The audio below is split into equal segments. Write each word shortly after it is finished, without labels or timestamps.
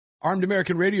Armed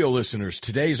American Radio listeners,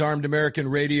 today's Armed American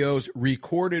Radio's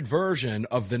recorded version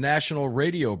of the national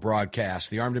radio broadcast,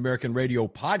 the Armed American Radio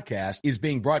podcast, is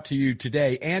being brought to you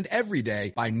today and every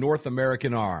day by North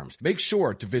American Arms. Make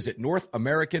sure to visit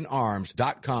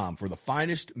NorthAmericanArms.com for the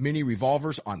finest mini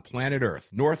revolvers on planet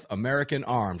Earth.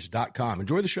 NorthAmericanArms.com.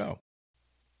 Enjoy the show.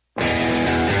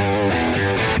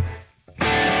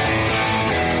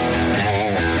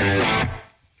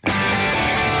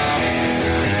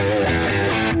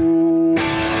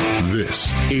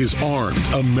 This is Armed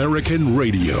American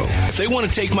Radio. If they want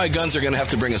to take my guns, they're going to have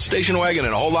to bring a station wagon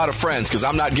and a whole lot of friends because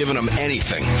I'm not giving them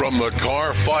anything. From the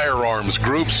Car Firearms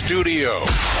Group studio.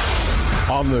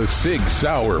 On the Sig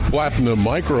Sauer Platinum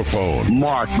microphone.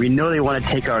 Mark, we know they want to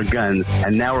take our guns,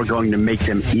 and now we're going to make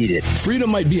them eat it. Freedom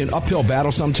might be an uphill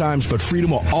battle sometimes, but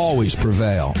freedom will always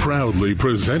prevail. Proudly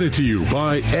presented to you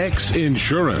by X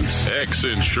Insurance. X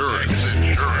Insurance.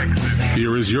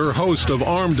 Here is your host of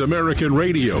Armed American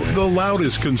Radio, the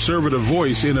loudest conservative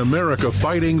voice in America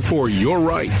fighting for your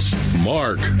rights,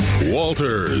 Mark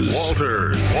Walters.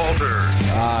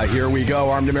 Here we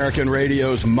go, Armed American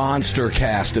Radio's Monster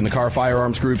Cast in the Car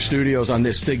Firearms Group studios on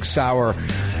this Sig Sauer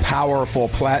powerful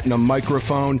platinum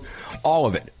microphone. All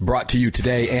of it brought to you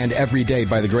today and every day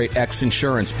by the great X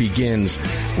Insurance begins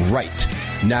right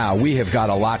now. We have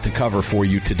got a lot to cover for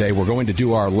you today. We're going to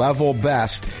do our level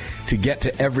best to get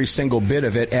to every single bit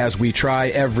of it as we try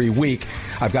every week.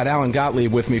 I've got Alan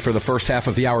Gottlieb with me for the first half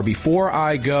of the hour. Before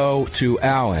I go to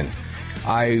Alan,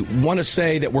 I want to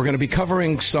say that we're going to be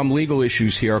covering some legal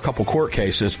issues here, a couple court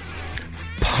cases,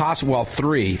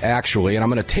 three, actually, and I'm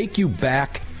going to take you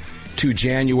back to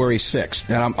January 6th,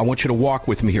 and I want you to walk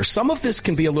with me here. Some of this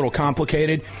can be a little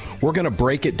complicated. We're going to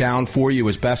break it down for you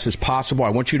as best as possible. I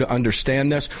want you to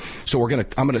understand this. So I'm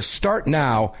going to start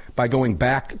now by going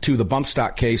back to the bump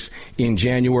stock case in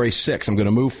January 6th. I'm going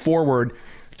to move forward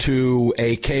to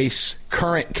a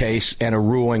current case, and a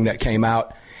ruling that came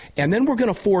out. And then we're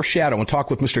going to foreshadow and talk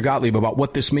with Mr. Gottlieb about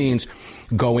what this means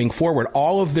going forward.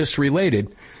 All of this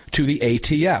related to the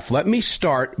ATF. Let me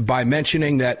start by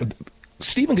mentioning that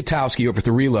Stephen Gutowski over at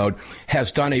The Reload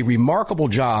has done a remarkable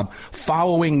job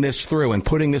following this through and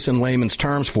putting this in layman's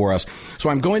terms for us. So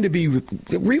I'm going to be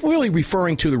really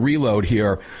referring to The Reload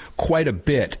here quite a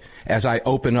bit as I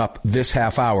open up this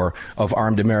half hour of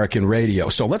Armed American Radio.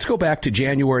 So let's go back to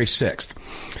January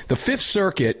 6th. The Fifth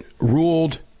Circuit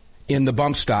ruled in the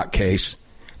bump stock case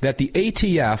that the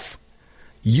ATF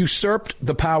usurped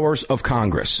the powers of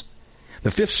Congress. The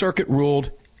Fifth Circuit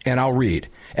ruled, and I'll read,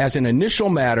 as an initial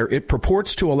matter, it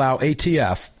purports to allow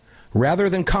ATF, rather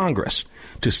than Congress,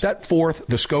 to set forth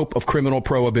the scope of criminal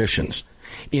prohibitions.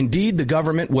 Indeed, the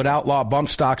government would outlaw bump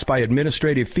stocks by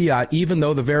administrative fiat, even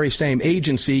though the very same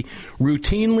agency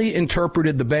routinely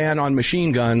interpreted the ban on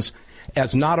machine guns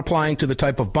as not applying to the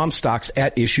type of bump stocks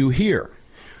at issue here.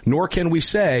 Nor can we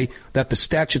say that the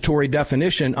statutory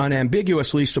definition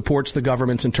unambiguously supports the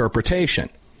government's interpretation.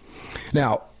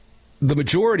 Now, the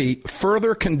majority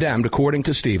further condemned, according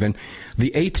to Stephen,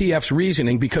 the ATF's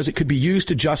reasoning because it could be used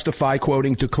to justify,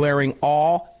 quoting, declaring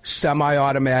all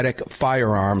semi-automatic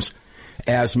firearms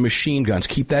as machine guns.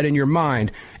 Keep that in your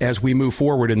mind as we move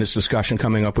forward in this discussion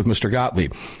coming up with Mr.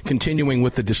 Gottlieb. Continuing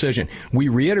with the decision, we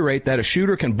reiterate that a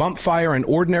shooter can bump fire an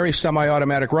ordinary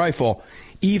semi-automatic rifle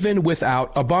even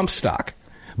without a bump stock.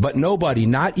 But nobody,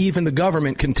 not even the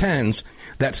government, contends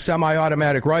that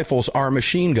semi-automatic rifles are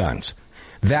machine guns.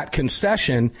 That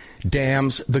concession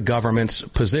damns the government's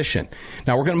position.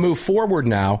 Now, we're going to move forward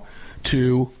now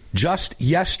to just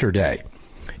yesterday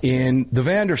in the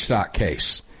Vanderstock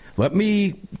case. Let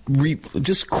me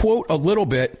just quote a little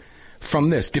bit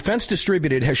from this. Defense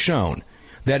Distributed has shown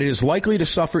that it is likely to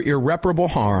suffer irreparable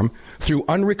harm through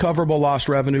unrecoverable lost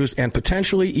revenues and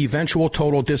potentially eventual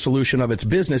total dissolution of its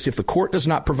business if the court does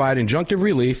not provide injunctive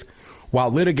relief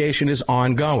while litigation is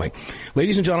ongoing.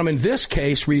 Ladies and gentlemen, this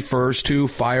case refers to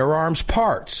firearms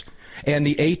parts and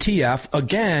the ATF,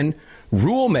 again,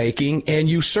 rulemaking and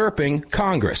usurping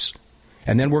Congress.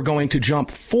 And then we're going to jump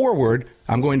forward.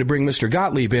 I'm going to bring Mr.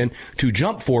 Gottlieb in to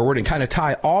jump forward and kind of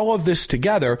tie all of this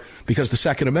together because the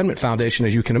Second Amendment Foundation,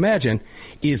 as you can imagine,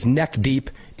 is neck deep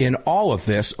in all of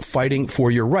this, fighting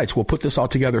for your rights. We'll put this all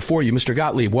together for you. Mr.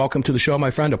 Gottlieb, welcome to the show,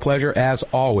 my friend. A pleasure as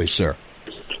always, sir.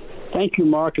 Thank you,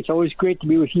 Mark. It's always great to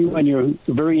be with you and your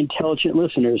very intelligent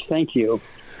listeners. Thank you.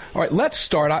 All right, let's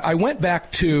start. I went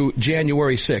back to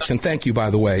January 6th, and thank you, by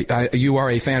the way. You are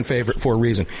a fan favorite for a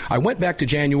reason. I went back to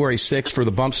January 6th for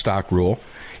the bump stock rule,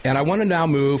 and I want to now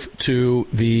move to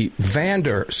the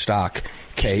Vanderstock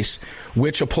case,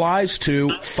 which applies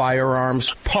to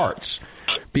firearms parts.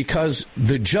 because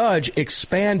the judge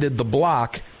expanded the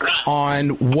block on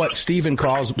what Stephen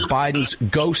calls Biden's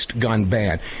ghost gun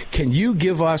ban. Can you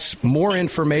give us more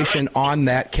information on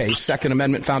that case? Second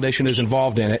Amendment Foundation is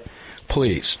involved in it.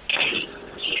 Please.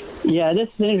 Yeah, this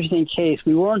is an interesting case.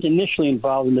 We weren't initially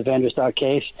involved in the Vanderstock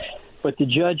case, but the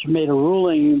judge made a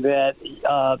ruling that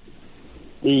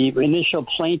the initial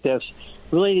plaintiffs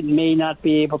really may not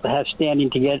be able to have standing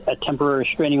to get a temporary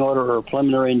restraining order or a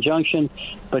preliminary injunction,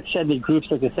 but said that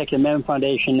groups like the Second Amendment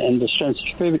Foundation and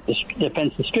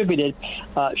Defense Distributed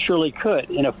surely could,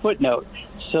 in a footnote.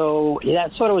 So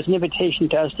that sort of was an invitation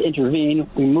to us to intervene.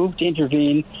 We moved to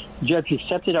intervene. The judge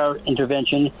accepted our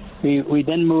intervention. We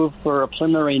then moved for a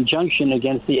preliminary injunction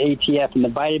against the ATF and the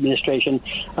Biden administration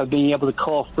of being able to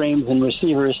call frames and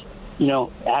receivers,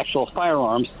 actual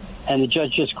firearms. And the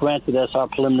judge just granted us our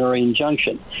preliminary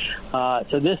injunction.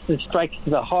 So this strikes to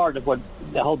the heart of what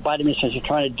the whole Biden administration is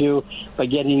trying to do by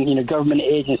getting, government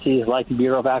agencies like the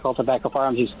Bureau of Alcohol, Tobacco,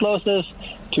 Firearms, Explosives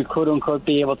to, quote unquote,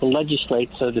 be able to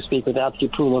legislate, so to speak, without the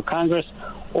approval of Congress,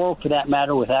 or for that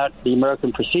matter, without the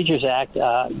American Procedures Act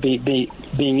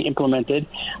being implemented,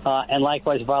 and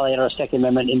likewise violate our Second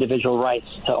Amendment individual rights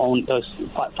to own those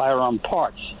firearm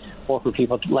parts, or for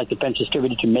people like Defense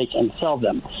Distributed to make and sell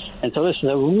them. And so this is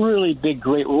a really big,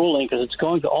 great ruling because it's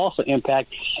going to also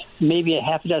impact maybe a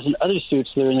half a dozen other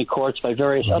suits that are in the courts by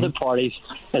various other parties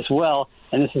as well.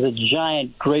 And this is a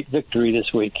giant, great victory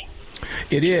this week.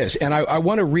 It is. And I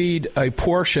want to read a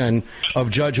portion of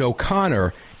Judge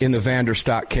O'Connor in the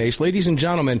Vanderstock case. Ladies and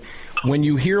gentlemen, when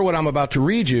you hear what I'm about to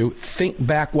read you, think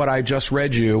back what I just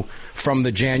read you from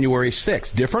the January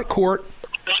 6th. Different court,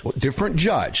 different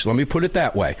judge. Let me put it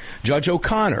that way. Judge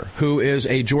O'Connor, who is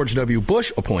a George W.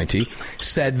 Bush appointee,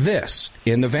 said this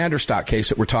in the Vanderstock case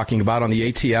that we're talking about on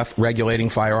the ATF regulating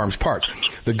firearms parts.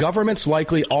 The government's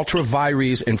likely ultra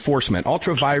vires enforcement.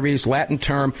 Ultra vires, Latin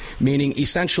term meaning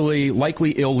essentially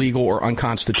likely illegal or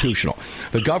unconstitutional.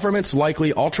 The government's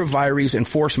likely ultra vires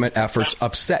enforcement efforts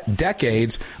upset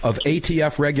decades of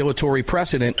ATF regulatory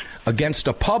precedent against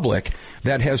a public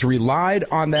that has relied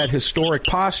on that historic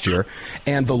posture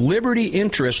and the liberty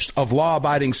interests of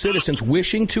law-abiding citizens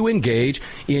wishing to engage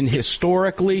in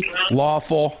historically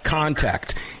lawful contact.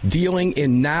 Dealing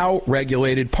in now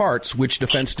regulated parts, which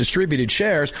Defense Distributed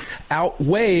shares,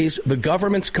 outweighs the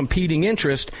government's competing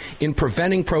interest in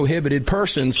preventing prohibited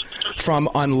persons from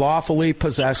unlawfully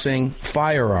possessing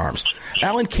firearms.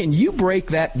 Alan, can you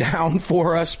break that down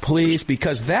for us, please?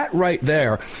 Because that right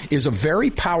there is a very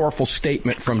powerful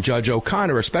statement from Judge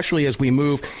O'Connor, especially as we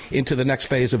move into the next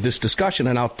phase of this discussion.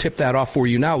 And I'll tip that off for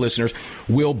you now, listeners,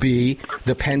 will be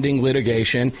the pending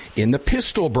litigation in the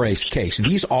pistol brace case.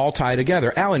 These all tie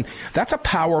together. Alan, that's a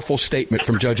powerful statement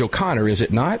from Judge O'Connor, is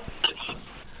it not?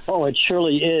 Oh, it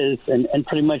surely is, and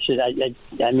pretty much,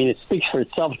 it speaks for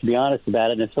itself, to be honest about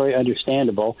it, and it's very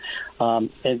understandable. And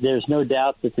there's no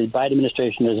doubt that the Biden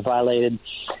administration has violated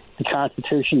the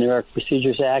Constitution, the American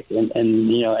Procedures Act, and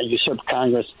usurped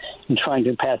Congress in trying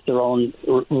to pass their own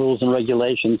rules and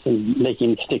regulations and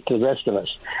making it stick to the rest of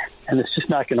us. And it's just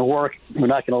not going to work. We're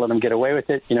not going to let him get away with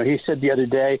it. He said the other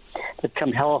day that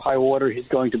come hell or high water, he's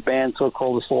going to ban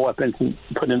so-called assault weapons and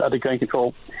put in other gun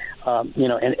control,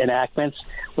 enactments.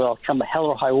 Well, come hell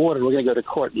or high water, we're going to go to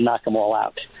court and knock them all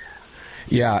out.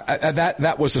 Yeah,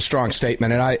 that was a strong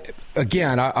statement, and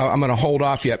I'm going to hold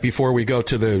off yet before we go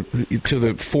to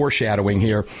the foreshadowing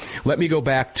here. Let me go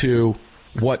back to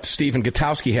what Stephen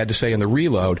Gutowski had to say in the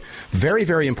Reload. Very,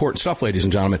 very important stuff, ladies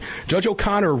and gentlemen. Judge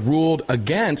O'Connor ruled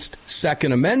against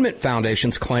Second Amendment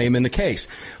Foundation's claim in the case,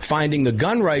 finding the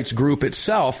gun rights group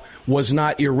itself was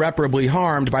not irreparably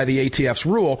harmed by the ATF's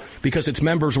rule because its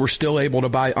members were still able to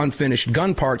buy unfinished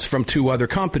gun parts from two other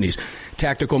companies,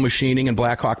 Tactical Machining and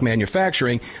Blackhawk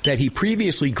Manufacturing, that he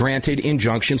previously granted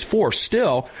injunctions for.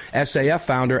 Still, SAF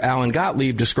founder Alan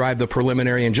Gottlieb described the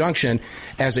preliminary injunction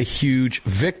as a huge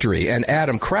victory. And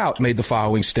Adam Kraut made the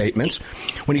following statements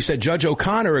when he said Judge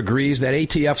O'Connor agrees that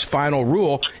ATF's final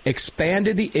rule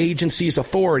expanded the agency's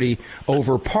authority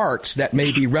over parts that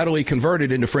may be readily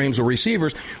converted into frames or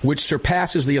receivers, which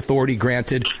surpasses the authority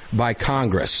granted by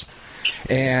Congress.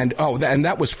 And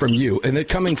that was from you. And then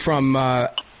coming from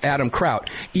Adam Kraut.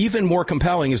 Even more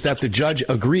compelling is that the judge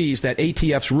agrees that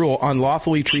ATF's rule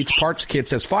unlawfully treats parts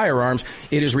kits as firearms.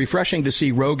 It is refreshing to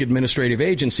see rogue administrative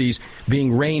agencies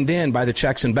being reined in by the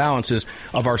checks and balances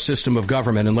of our system of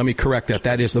government. And let me correct that.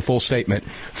 That is the full statement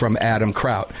from Adam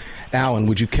Kraut. Alan,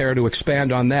 would you care to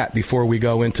expand on that before we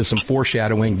go into some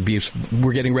foreshadowing?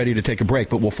 We're getting ready to take a break,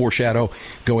 but we'll foreshadow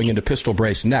going into pistol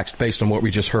brace next based on what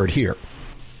we just heard here.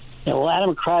 Yeah, well,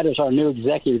 Adam Crowder is our new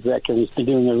executive director. He's been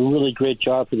doing a really great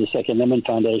job for the Second Amendment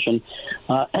Foundation.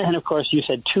 And, of course, you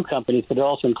said 2 companies, but it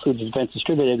also includes Defense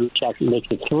Distributed, which actually makes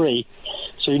it 3.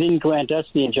 So he didn't grant us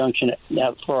the injunction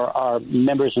for our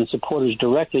members and supporters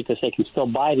directly because they can still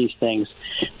buy these things.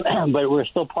 But we're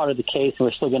still part of the case, and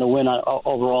we're still going to win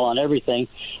overall on everything.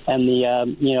 And the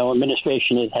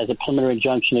administration has a preliminary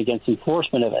injunction against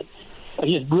enforcement of it. But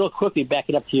just real quickly, back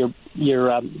it up to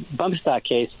your bump stock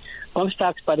case. Bump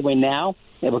stocks, by the way, now,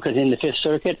 because in the Fifth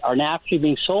Circuit, are now actually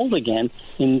being sold again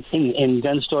in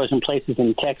gun stores and places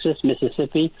in Texas,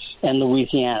 Mississippi, and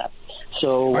Louisiana.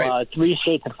 So 3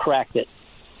 states have cracked it.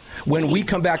 When we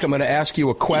come back, I'm going to ask you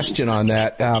a question on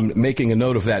that, making a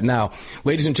note of that now.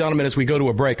 Ladies and gentlemen, as we go to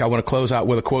a break, I want to close out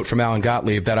with a quote from Alan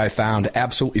Gottlieb that I found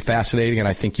absolutely fascinating, and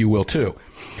I think you will too.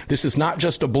 This is not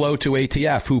just a blow to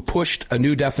ATF, who pushed a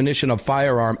new definition of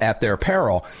firearm at their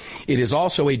peril. It is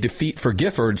also a defeat for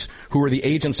Giffords, who were the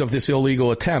agents of this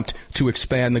illegal attempt to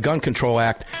expand the Gun Control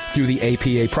Act through the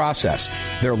APA process.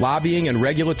 Their lobbying and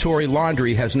regulatory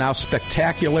laundry has now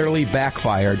spectacularly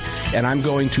backfired, and I'm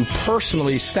going to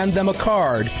personally send them a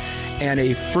card and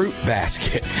a fruit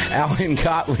basket. Alan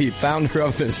Gottlieb, founder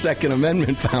of the Second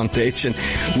Amendment Foundation,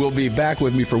 will be back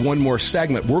with me for one more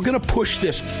segment. We're going to push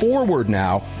this forward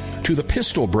now to the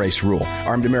pistol brace rule.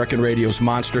 Armed American Radio's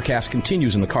Monster Cast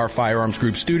continues in the Car Firearms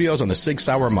Group studios on the Sig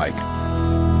Sauer mic.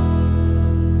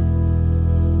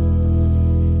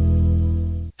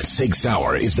 Sig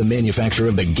Sauer is the manufacturer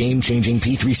of the game-changing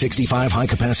P365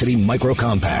 high-capacity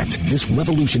micro-compact. This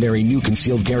revolutionary new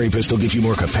concealed carry pistol gives you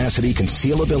more capacity,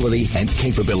 concealability, and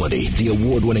capability. The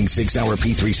award-winning Sig Sauer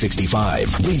P365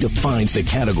 redefines the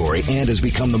category and has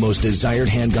become the most desired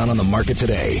handgun on the market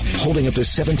today. Holding up to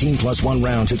 17+1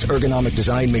 rounds, its ergonomic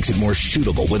design makes it more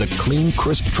shootable with a clean,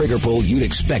 crisp trigger pull you'd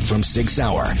expect from Sig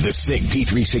Sauer. The Sig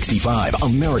P365,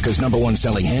 America's #1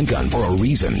 selling handgun for a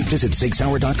reason. Visit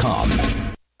SigSauer.com.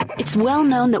 It's well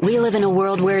known that we live in a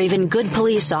world where even good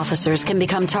police officers can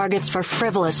become targets for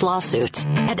frivolous lawsuits.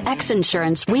 At X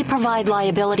Insurance, we provide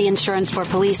liability insurance for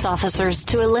police officers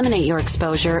to eliminate your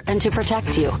exposure and to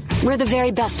protect you. We're the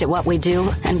very best at what we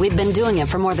do, and we've been doing it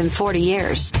for more than 40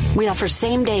 years. We offer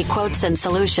same-day quotes and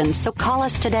solutions, so call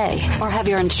us today or have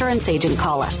your insurance agent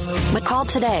call us. But call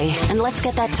today, and let's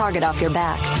get that target off your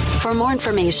back. For more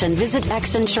information, visit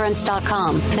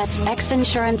xinsurance.com. That's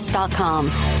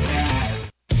xinsurance.com.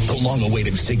 The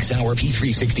long-awaited Sig Sauer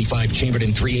P365 chambered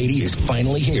in .380 is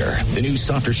finally here. The new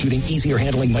softer shooting, easier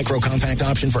handling micro-compact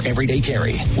option for everyday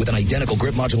carry. With an identical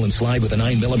grip module and slide with a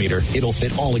 9mm, it'll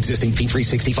fit all existing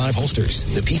P365 holsters.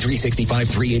 The P365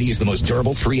 380 is the most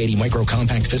durable .380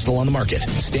 micro-compact pistol on the market.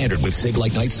 Standard with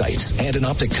SIG-like night sights and an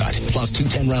optic cut, plus 2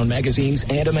 10-round magazines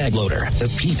and a mag loader. The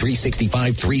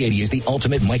P365 380 is the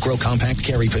ultimate micro-compact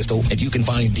carry pistol, and you can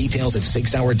find details at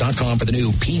SigSauer.com for the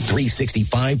new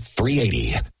P365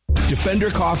 380. Defender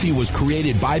Coffee was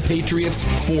created by Patriots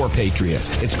for Patriots.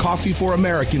 It's coffee for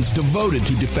Americans devoted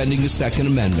to defending the Second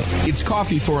Amendment. It's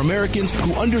coffee for Americans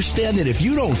who understand that if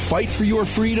you don't fight for your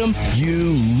freedom,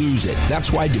 you lose it.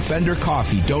 That's why Defender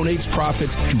Coffee donates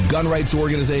profits to gun rights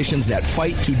organizations that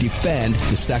fight to defend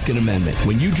the Second Amendment.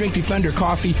 When you drink Defender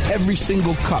Coffee, every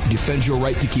single cup defends your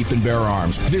right to keep and bear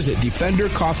arms. Visit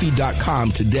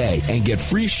DefenderCoffee.com today and get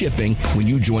free shipping when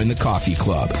you join the coffee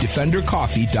club.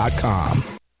 DefenderCoffee.com.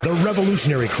 The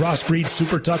revolutionary Crossbreed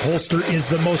Super Tuck holster is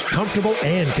the most comfortable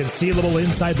and concealable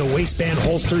inside the waistband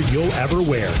holster you'll ever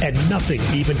wear, and nothing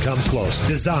even comes close.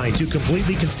 Designed to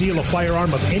completely conceal a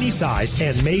firearm of any size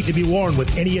and made to be worn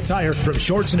with any attire, from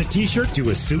shorts and a t-shirt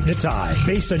to a suit and a tie.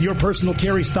 Based on your personal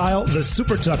carry style, the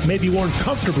Super Tuck may be worn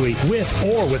comfortably with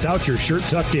or without your shirt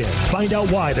tucked in. Find out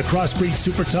why the Crossbreed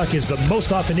Super Tuck is the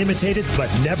most often imitated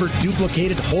but never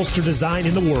duplicated holster design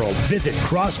in the world. Visit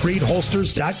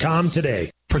CrossbreedHolsters.com today.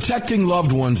 Protecting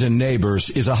loved ones and neighbors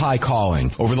is a high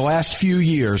calling. Over the last few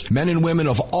years, men and women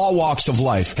of all walks of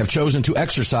life have chosen to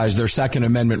exercise their Second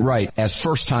Amendment right as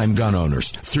first-time gun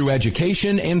owners. Through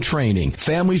education and training,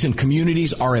 families and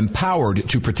communities are empowered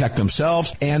to protect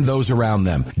themselves and those around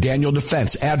them. Daniel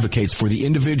Defense advocates for the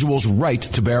individual's right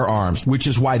to bear arms, which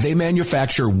is why they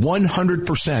manufacture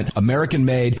 100%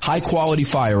 American-made, high-quality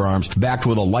firearms backed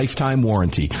with a lifetime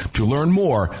warranty. To learn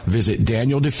more, visit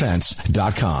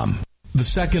DanielDefense.com. The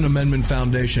Second Amendment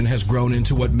Foundation has grown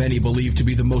into what many believe to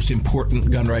be the most important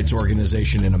gun rights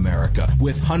organization in America.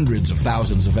 With hundreds of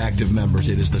thousands of active members,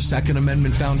 it is the Second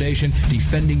Amendment Foundation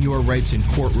defending your rights in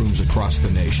courtrooms across the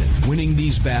nation. Winning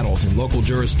these battles in local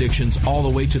jurisdictions all the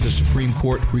way to the Supreme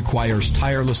Court requires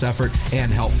tireless effort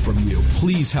and help from you.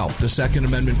 Please help the Second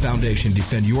Amendment Foundation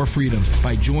defend your freedoms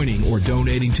by joining or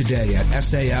donating today at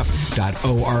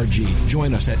saf.org.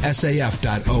 Join us at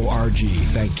saf.org.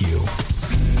 Thank you.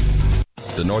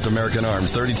 The North American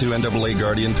Arms 32 NAA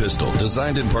Guardian pistol,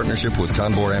 designed in partnership with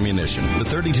Conbor Ammunition. The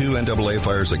 32 NAA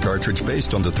fires a cartridge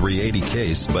based on the .380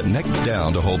 case, but necked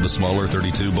down to hold the smaller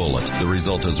 .32 bullet. The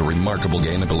result is a remarkable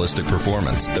gain in ballistic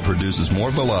performance that produces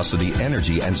more velocity,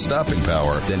 energy, and stopping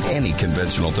power than any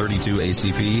conventional .32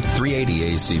 ACP,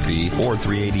 .380 ACP, or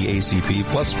 .380 ACP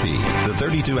plus P. The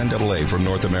 32 NAA from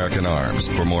North American Arms.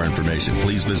 For more information,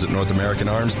 please visit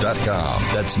NorthAmericanArms.com.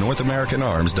 That's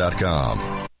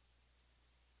NorthAmericanArms.com.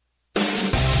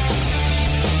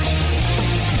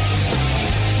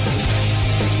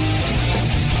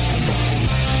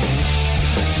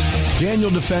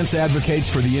 Daniel Defense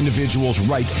advocates for the individual's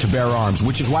right to bear arms,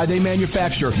 which is why they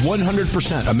manufacture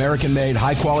 100% American-made,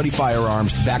 high-quality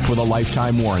firearms backed with a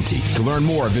lifetime warranty. To learn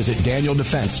more, visit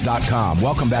DanielDefense.com.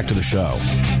 Welcome back to the show.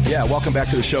 Yeah, welcome back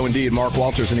to the show indeed. Mark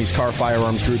Walters in these Car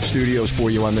Firearms Group studios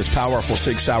for you on this powerful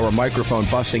 6-hour microphone,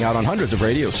 busting out on hundreds of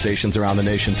radio stations around the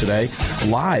nation today,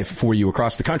 live for you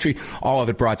across the country. All of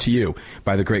it brought to you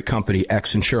by the great company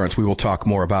X Insurance. We will talk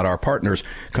more about our partners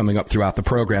coming up throughout the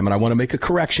program, and I want to make a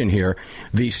correction here.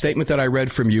 The statement that I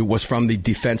read from you was from the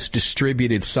Defense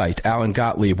Distributed site. Alan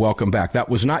Gottlieb, welcome back. That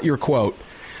was not your quote.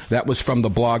 That was from the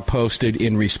blog posted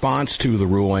in response to the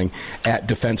ruling at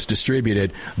Defense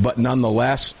Distributed. But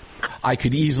nonetheless, I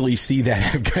could easily see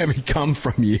that having come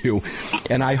from you.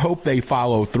 And I hope they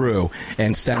follow through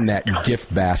and send that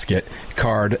gift basket,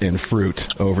 card, and fruit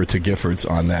over to Giffords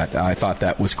on that. I thought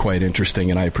that was quite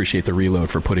interesting, and I appreciate the Reload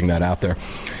for putting that out there.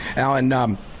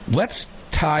 Alan, let's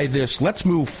tie this. Let's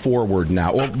move forward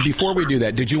now. Well, before we do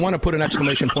that, did you want to put an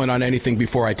exclamation point on anything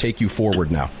before I take you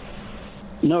forward now?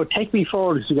 No, take me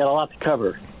forward because we've got a lot to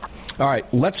cover. All right,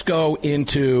 let's go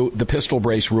into the pistol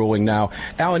brace ruling now.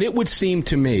 Alan, it would seem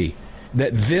to me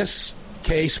that this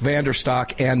case,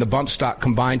 Vanderstock, and the bump stock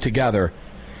combined together,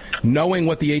 knowing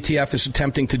what the ATF is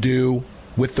attempting to do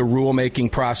with the rulemaking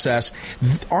process,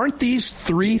 aren't these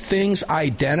three things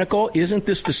identical? Isn't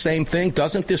this the same thing?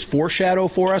 Doesn't this foreshadow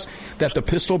for us that the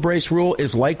pistol brace rule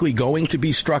is likely going to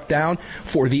be struck down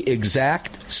for the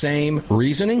exact same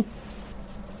reasoning?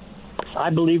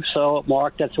 I believe so,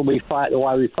 Mark. That's why we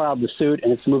filed the suit,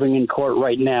 and it's moving in court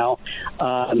right now.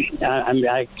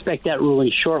 I expect that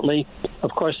ruling shortly.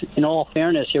 Of course, in all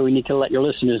fairness here, we need to let your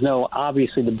listeners know,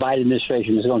 obviously, the Biden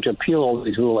administration is going to appeal all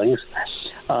these rulings.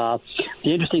 The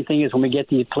interesting thing is when we get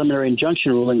the preliminary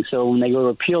injunction ruling, so when they go to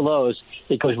appeal those,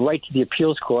 it goes right to the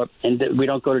appeals court, and we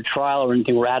don't go to trial or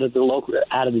anything. We're out of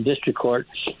the district court,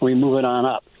 and we move it on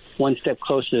up, one step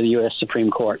closer to the U.S.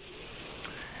 Supreme Court.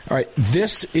 All right,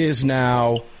 this is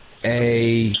now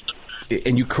and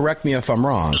you correct me if I'm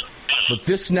wrong, but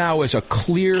this now is a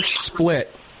clear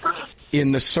split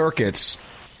in the circuits,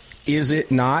 is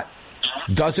it not?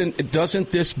 Doesn't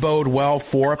this bode well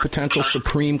for a potential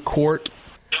Supreme Court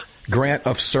grant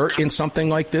of cert in something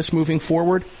like this moving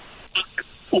forward?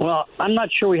 Well, I'm not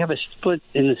sure we have a split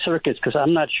in the circuits because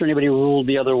I'm not sure anybody ruled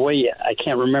the other way yet. I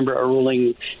can't remember a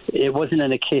ruling. It wasn't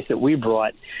in a case that we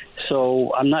brought.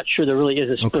 So I'm not sure there really is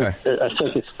a split, a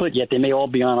circuit split yet. They may all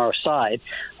be on our side.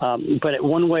 But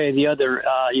one way or the other,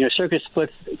 circuit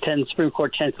splits, Supreme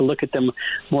Court tends to look at them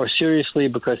more seriously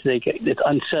because it's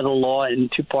unsettled law in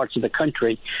two parts of the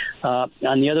country. On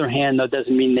the other hand, though, it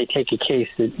doesn't mean they take a case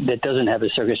that doesn't have a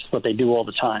circuit split. They do all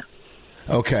the time.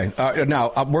 Okay.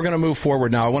 Now, we're going to move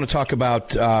forward now. I want to talk about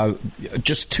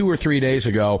just 2 or 3 days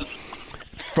ago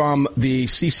from the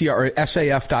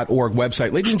SAF.org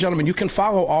website. Ladies and gentlemen, you can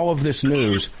follow all of this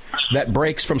news that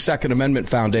breaks from Second Amendment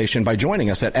Foundation by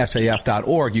joining us at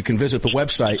SAF.org. You can visit the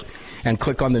website and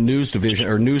click on the news division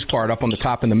or news part up on the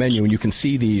top in the menu, and you can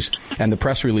see these and the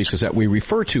press releases that we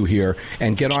refer to here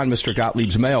and get on Mr.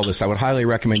 Gottlieb's mail list. I would highly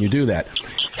recommend you do that.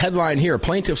 Headline here,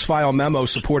 plaintiffs file memo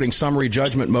supporting summary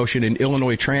judgment motion in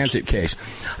Illinois transit case.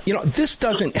 This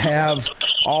doesn't have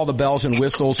all the bells and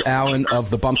whistles, Alan, of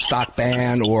the bump stock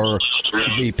ban or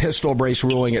the pistol brace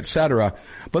ruling, etc.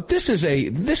 But this is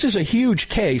a huge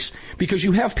case because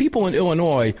you have people in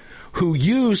Illinois who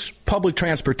use public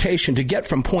transportation to get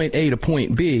from point A to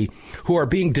point B, who are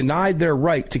being denied their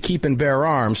right to keep and bear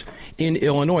arms in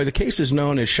Illinois. The case is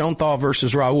known as Schoenthal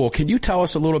versus Raoul. Can you tell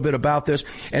us a little bit about this,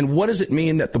 and what does it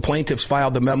mean that the plaintiffs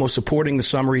filed the memo supporting the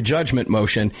summary judgment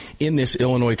motion in this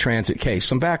Illinois transit case?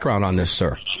 Some background on this,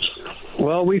 sir.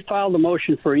 Well, we filed a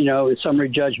motion for, summary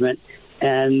judgment,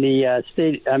 and the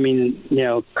state,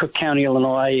 Cook County,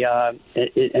 Illinois,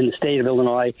 and the state of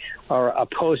Illinois are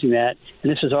opposing that. And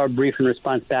this is our brief in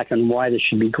response back on why this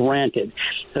should be granted.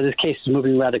 So this case is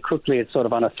moving rather quickly. It's sort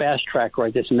of on a fast track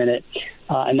right this minute.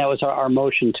 And that was our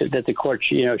motion that the court,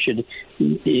 should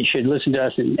listen to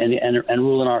us and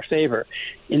rule in our favor.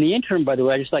 In the interim, by the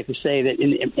way, I'd just like to say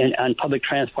that on public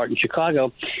transport in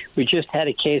Chicago, we just had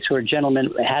a case where a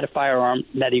gentleman had a firearm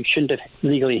that he shouldn't have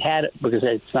legally had it because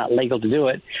it's not legal to do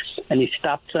it, and he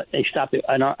stopped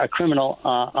a criminal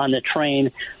on the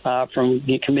train from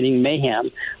committing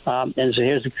mayhem. And so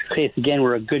here's the case again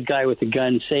where a good guy with a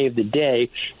gun saved the day,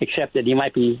 except that he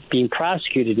might be being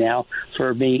prosecuted now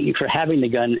for having the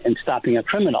gun and stopping a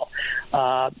criminal.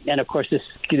 And of course,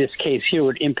 this case here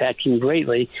would impact him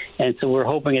greatly, and so we're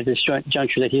hoping at this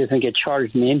juncture that he doesn't get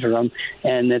charged in the interim,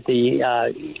 and that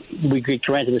we get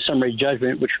granted a summary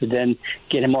judgment, which would then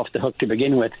get him off the hook to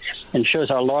begin with, and shows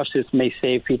our lawsuits may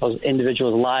save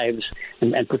individuals' lives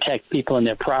and protect people and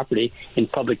their property in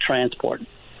public transport.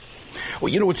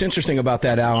 Well, what's interesting about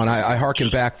that, Alan, I hearken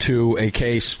back to a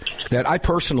case that I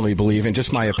personally believe, in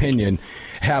just my opinion,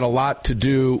 had a lot to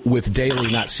do with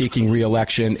Daley not seeking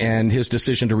re-election and his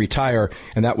decision to retire.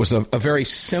 And that was a very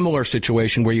similar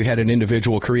situation where you had an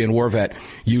individual Korean War vet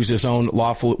use his own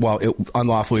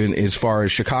unlawfully as far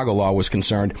as Chicago law was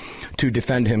concerned, to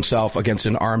defend himself against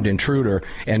an armed intruder,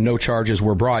 and no charges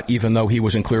were brought, even though he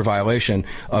was in clear violation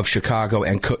of Chicago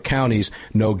and Cook County's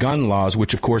no-gun laws,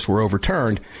 which, of course, were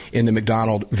overturned in the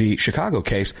McDonald v. Chicago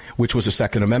case, which was a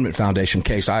Second Amendment Foundation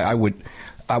case. I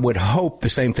would hope the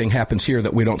same thing happens here,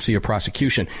 that we don't see a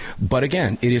prosecution. But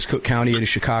again, it is Cook County, it is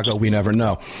Chicago, we never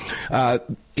know.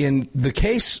 In the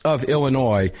case of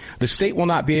Illinois, the state will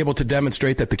not be able to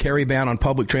demonstrate that the carry ban on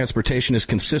public transportation is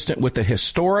consistent with the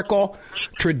historical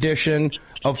tradition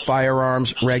of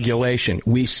firearms regulation.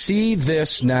 We see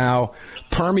this now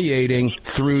permeating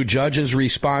through judges'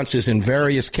 responses in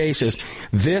various cases.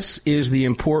 This is the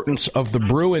importance of the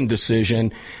Bruen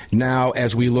decision now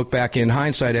as we look back in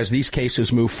hindsight as these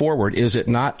cases move forward. Is it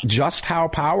not? Just how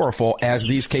powerful, as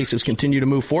these cases continue to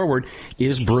move forward,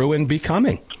 is Bruen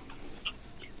becoming?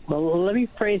 Well, let me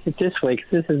phrase it this way,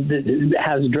 because this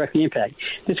has a direct impact.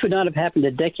 This would not have happened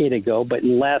a decade ago, but in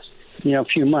the last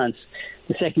few months,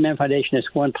 the Second Amendment Foundation has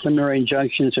won preliminary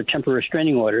injunctions or temporary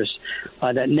restraining orders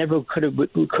that never could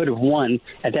have won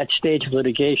at that stage of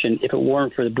litigation if it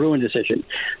weren't for the Bruen decision.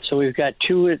 So we've got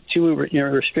two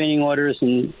restraining orders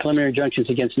and preliminary injunctions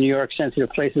against New York sensitive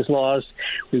places laws.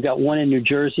 We've got one in New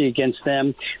Jersey against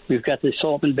them. We've got the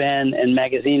assault ban and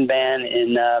magazine ban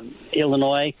in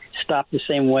Illinois stopped the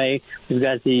same way. We've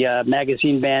got the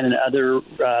magazine ban and other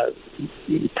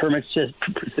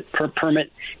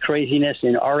permit craziness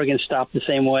in Oregon stopped the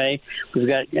same way. We've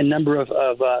got a number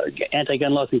of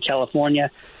anti-gun laws in California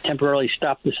temporarily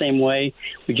stopped the same way.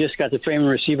 We just got the frame and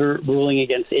receiver ruling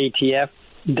against ATF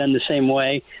done the same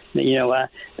way. The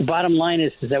bottom line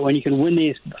is that when you can win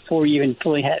these before you even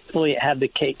fully have the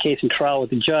case in trial with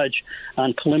the judge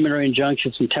on preliminary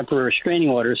injunctions and temporary restraining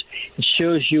orders, it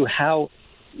shows you how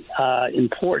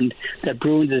important that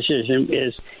Bruen decision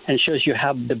is, and it shows you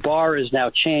how the bar is now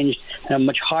changed and how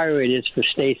much higher it is for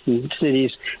states and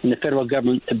cities and the federal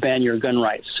government to ban your gun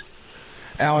rights.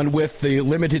 Alan, with the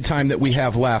limited time that we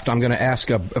have left, I'm going to ask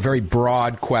a very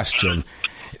broad question.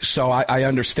 So I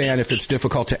understand if it's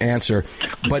difficult to answer,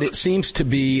 but it seems to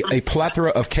be a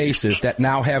plethora of cases that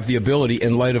now have the ability,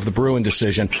 in light of the Bruen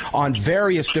decision, on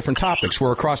various different topics.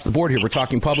 We're across the board here. We're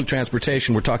talking public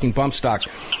transportation. We're talking bump stocks.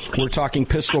 We're talking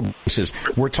pistol braces.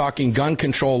 We're talking gun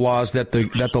control laws that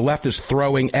the left is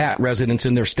throwing at residents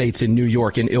in their states, in New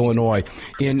York, in Illinois,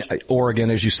 in Oregon,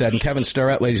 as you said. And Kevin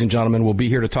Starrett, ladies and gentlemen, will be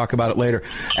here to talk about it later.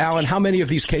 Alan, how many of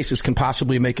these cases can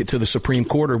possibly make it to the Supreme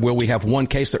Court, or will we have one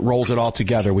case that rolls it all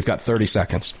together? We've got 30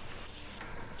 seconds.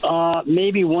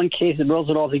 Maybe one case that rolls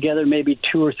it all together, maybe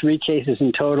two or three cases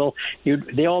in total.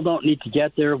 They all don't need to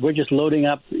get there. We're just loading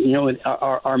up,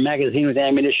 our magazine with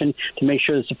ammunition to make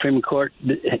sure the Supreme Court,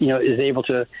 is able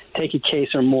to take a case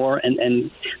or more and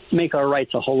make our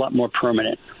rights a whole lot more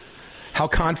permanent. How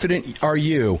confident are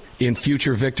you in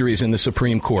future victories in the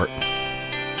Supreme Court?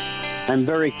 I'm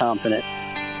very confident.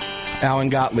 Alan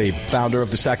Gottlieb, founder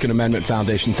of the Second Amendment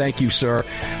Foundation. Thank you, sir.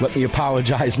 Let me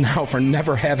apologize now for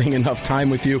never having enough time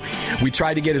with you. We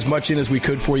tried to get as much in as we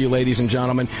could for you, ladies and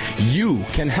gentlemen. You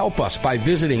can help us by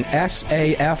visiting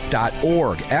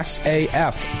saf.org,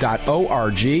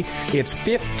 saf.org. It's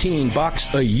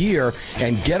 $15 a year,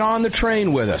 and get on the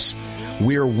train with us.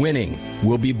 We're winning.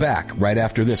 We'll be back right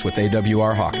after this with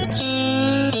AWR Hawkins.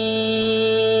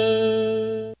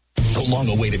 The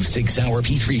long-awaited Sig Sauer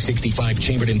P365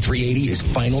 chambered in 380 is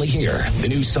finally here. The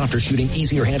new softer shooting,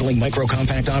 easier handling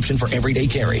micro-compact option for everyday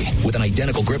carry. With an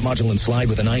identical grip module and slide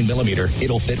with a 9mm,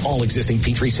 it'll fit all existing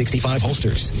P365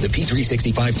 holsters. The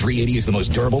P365 380 is the most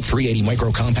durable 380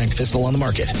 micro-compact pistol on the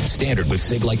market. Standard with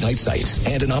Sig-like night sights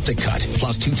and an optic cut,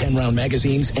 plus 2 10-round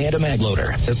magazines and a mag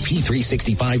loader. The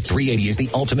P365 380 is the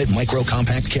ultimate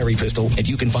micro-compact carry pistol, and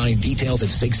you can find details at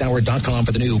SigSauer.com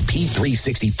for the new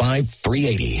P365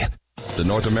 380. The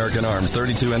North American Arms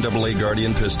 32 NAA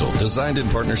Guardian pistol, designed in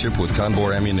partnership with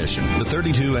Conbor Ammunition. The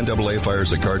 32 NAA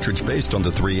fires a cartridge based on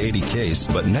the 380 case,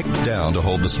 but neck down to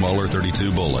hold the smaller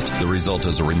 32 bullet. The result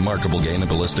is a remarkable gain in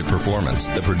ballistic performance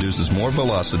that produces more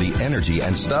velocity, energy,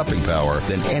 and stopping power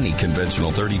than any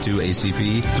conventional 32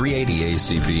 ACP, 380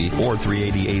 ACP, or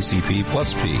 380 ACP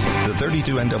plus P. The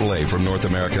 32 NAA from North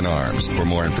American Arms. For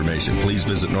more information, please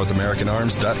visit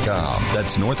NorthAmericanArms.com.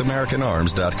 That's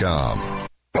NorthAmericanArms.com.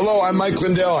 Hello, I'm Mike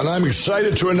Lindell, and I'm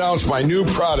excited to announce my new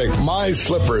product, My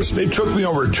Slippers. They took me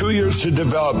over 2 years to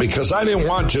develop because I didn't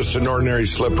want just an ordinary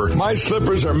slipper. My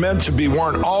slippers are meant to be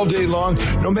worn all day long,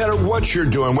 no matter what you're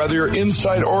doing, whether you're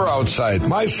inside or outside.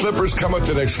 My slippers come with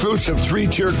an exclusive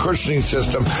 3-tier cushioning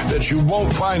system that you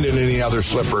won't find in any other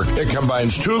slipper. It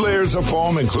combines 2 layers of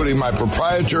foam, including my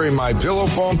proprietary My Pillow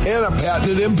foam and a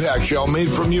patented impact gel made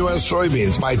from U.S.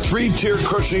 soybeans. My 3-tier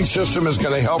cushioning system is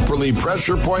going to help relieve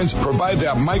pressure points, provide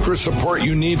that micro support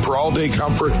you need for all-day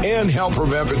comfort, and help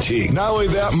prevent fatigue. Not only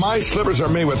that, My Slippers are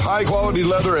made with high-quality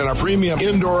leather and a premium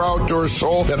indoor-outdoor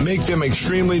sole that make them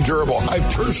extremely durable. I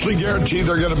personally guarantee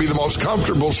they're going to be the most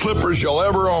comfortable slippers you'll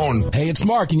ever own. Hey, it's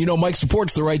Mark, and you know Mike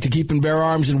supports the right to keep and bear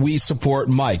arms, and we support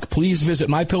Mike. Please visit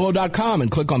MyPillow.com and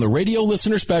click on the radio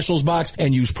listener specials box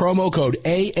and use promo code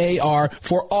AAR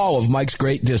for all of Mike's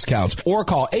great discounts. Or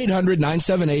call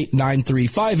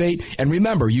 800-978-9358, and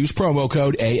remember, use promo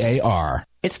code AAR.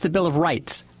 It's the Bill of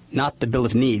Rights, not the Bill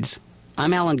of Needs.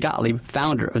 I'm Alan Gottlieb,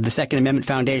 founder of the Second Amendment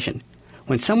Foundation.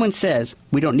 When someone says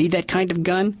we don't need that kind of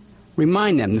gun,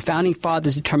 remind them the Founding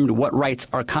Fathers determined what rights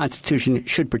our Constitution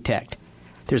should protect.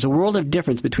 There's a world of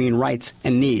difference between rights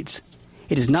and needs.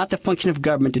 It is not the function of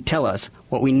government to tell us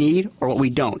what we need or what we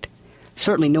don't.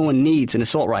 Certainly no one needs an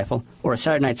assault rifle or a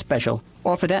Saturday Night Special,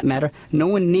 or for that matter, no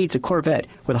one needs a Corvette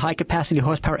with a high-capacity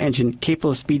horsepower engine capable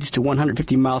of speeds to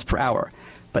 150 miles per hour.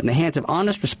 But in the hands of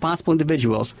honest, responsible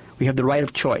individuals, we have the right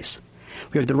of choice.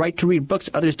 We have the right to read books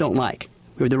others don't like.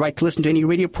 We have the right to listen to any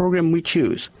radio program we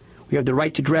choose. We have the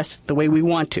right to dress the way we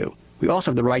want to. We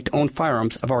also have the right to own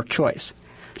firearms of our choice.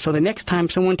 So the next time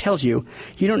someone tells you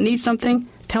you don't need something,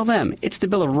 tell them it's the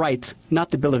Bill of Rights,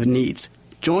 not the Bill of Needs.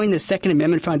 Join the Second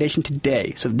Amendment Foundation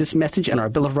today so that this message and our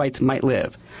Bill of Rights might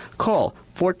live. Call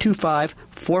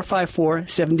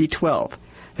 425-454-7012.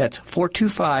 That's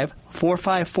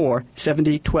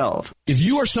 425-454-7012. If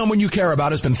you or someone you care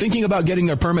about has been thinking about getting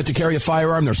their permit to carry a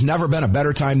firearm, there's never been a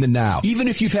better time than now. Even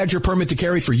if you've had your permit to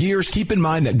carry for years, keep in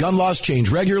mind that gun laws change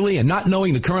regularly, and not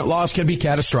knowing the current laws can be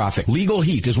catastrophic. Legal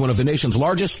Heat is one of the nation's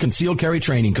largest concealed carry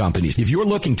training companies. If you're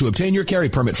looking to obtain your carry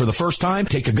permit for the first time,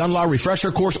 take a gun law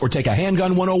refresher course or take a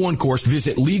handgun 101 course,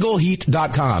 visit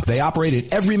LegalHeat.com. They operate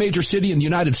in every major city in the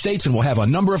United States and will have a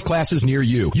number of classes near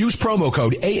you. Use promo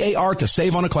code AAR to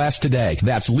save on a class today.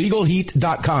 That's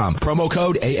LegalHeat.com. Promo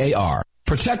code AAR.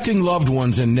 Protecting loved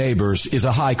ones and neighbors is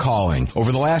a high calling.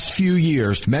 Over the last few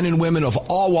years, men and women of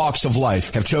all walks of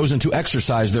life have chosen to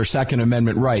exercise their Second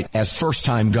Amendment right as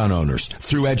first-time gun owners.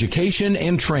 Through education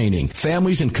and training,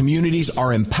 families and communities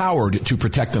are empowered to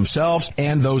protect themselves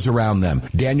and those around them.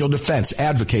 Daniel Defense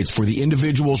advocates for the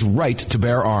individual's right to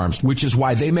bear arms, which is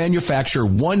why they manufacture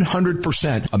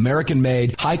 100%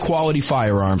 American-made, high-quality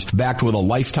firearms backed with a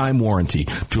lifetime warranty.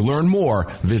 To learn more,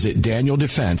 visit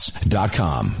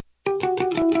DanielDefense.com.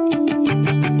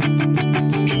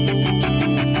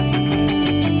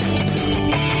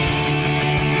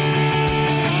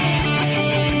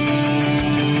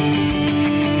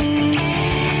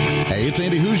 It's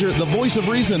Andy Hoosier, the voice of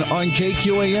reason on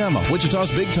KQAM,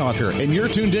 Wichita's Big Talker, and you're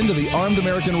tuned into the Armed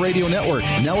American Radio Network.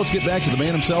 Now let's get back to the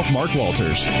man himself, Mark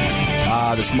Walters.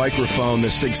 This microphone,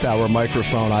 this Sig Sauer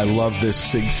microphone. I love this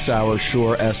Sig Sauer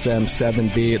Shure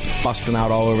SM7B. It's busting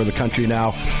out all over the country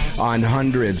now on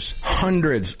hundreds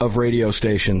hundreds of radio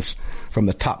stations from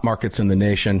the top markets in the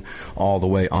nation all the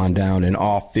way on down in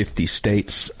all 50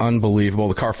 states. Unbelievable.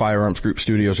 The Car Firearms Group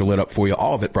studios are lit up for you.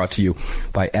 All of it brought to you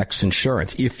by X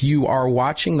Insurance. If you are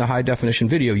watching the high-definition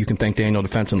video, you can thank Daniel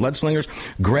Defense and Lead Slingers.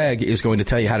 Greg is going to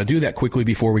tell you how to do that quickly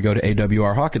before we go to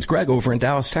AWR Hawkins. Greg, over in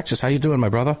Dallas, Texas. How you doing, my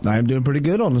brother? I'm doing pretty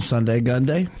good on a Sunday gun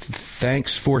day.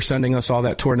 Thanks for sending us all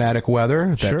that tornadic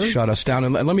weather that shut us down.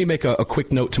 And let me make a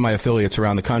quick note to my affiliates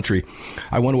around the country.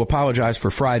 I want to apologize for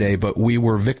Friday, but we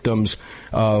were victims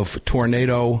of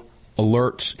tornado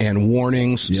alerts and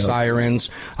warnings,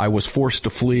 sirens. I was forced to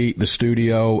flee the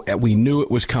studio. We knew it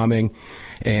was coming,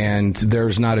 and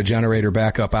there's not a generator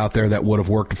backup out there that would have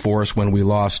worked for us when we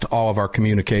lost all of our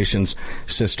communications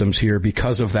systems here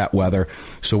because of that weather.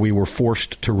 So we were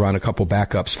forced to run a couple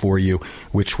backups for you,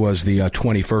 which was the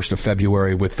 21st of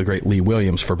February with the great Lee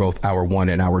Williams for both Hour 1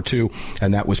 and Hour 2,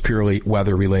 and that was purely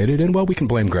weather-related. And, well, we can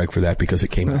blame Greg for that because it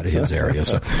came out of his area.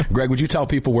 So, Greg, would you tell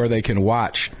people where they can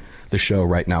watch the show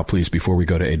right now, please, before we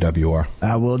go to AWR?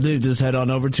 I will do. Just head on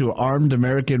over to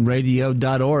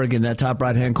armedamericanradio.org. In that top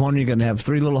right-hand corner, you're going to have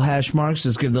 3 little hash marks.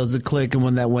 Just give those a click, and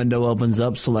when that window opens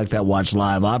up, select that Watch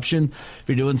Live option. If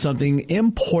you're doing something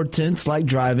important like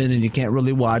driving and you can't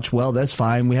really watch, well, that's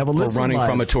fine. We have a listen running live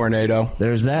from a tornado.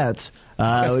 There's that.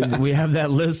 We have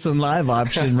that Listen Live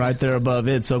option right there above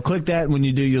it. So click that. When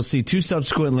you do, you'll see 2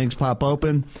 subsequent links pop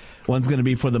open. One's going to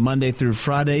be for the Monday through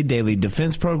Friday Daily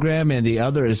Defense Program, and the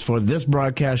other is for this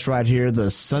broadcast right here,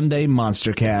 the Sunday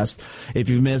Monster Cast. If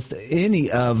you missed any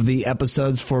of the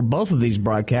episodes for both of these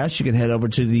broadcasts, you can head over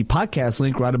to the podcast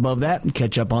link right above that and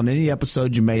catch up on any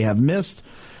episode you may have missed.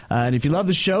 And if you love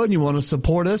the show and you want to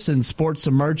support us and sport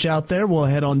some merch out there, we'll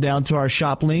head on down to our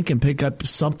shop link and pick up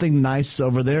something nice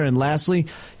over there. And lastly,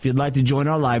 if you'd like to join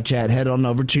our live chat, head on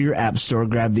over to your app store,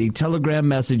 grab the Telegram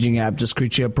messaging app, just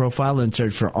create you a profile and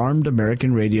search for Armed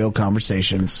American Radio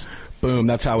Conversations. Boom,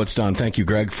 that's how it's done. Thank you,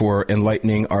 Greg, for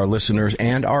enlightening our listeners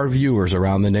and our viewers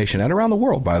around the nation and around the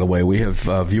world, by the way. We have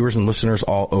viewers and listeners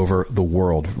all over the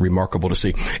world. Remarkable to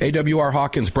see. AWR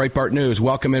Hawkins, Breitbart News.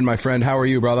 Welcome in, my friend. How are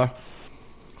you, brother?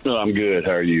 Oh, I'm good.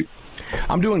 How are you?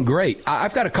 I'm doing great.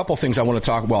 I've got a couple things I want to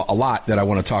talk, well, a lot that I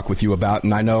want to talk with you about,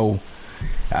 and I know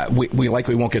we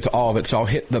likely won't get to all of it, so I'll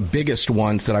hit the biggest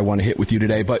ones that I want to hit with you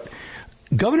today. But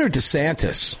Governor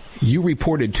DeSantis, you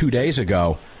reported 2 days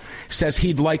ago, says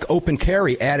he'd like open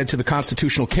carry added to the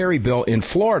constitutional carry bill in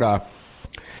Florida,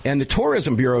 and the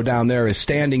Tourism Bureau down there is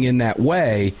standing in that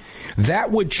way. That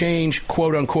would change,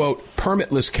 quote-unquote,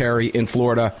 permitless carry in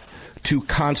Florida to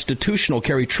constitutional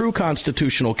carry, true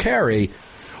constitutional carry.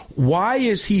 Why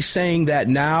is he saying that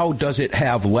now? Does it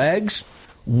have legs?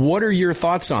 What are your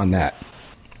thoughts on that?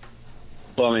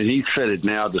 Well, I mean, he said it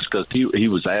now just because he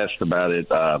was asked about it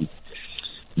by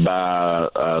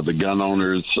the Gun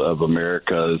Owners of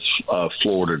America's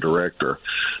Florida director.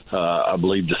 I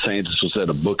believe DeSantis was at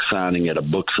a book signing at a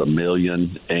Books A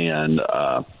Million, and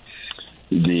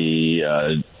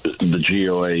the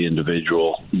GOA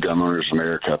individual, Gun Owners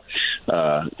America,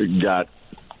 got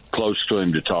close to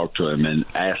him to talk to him and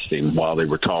asked him while they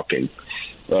were talking,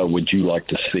 would you like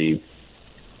to see,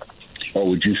 or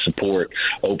would you support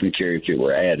open carry if it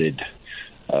were added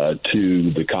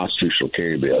to the constitutional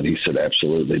carry bill? And he said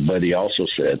absolutely. But he also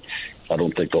said, I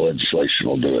don't think the legislation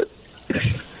will do it.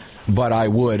 But I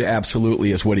would,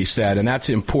 absolutely, is what he said. And that's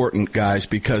important, guys,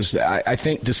 because I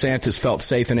think DeSantis felt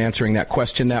safe in answering that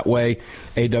question that way,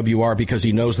 AWR, because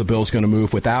he knows the bill's going to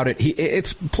move without it.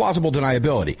 It's plausible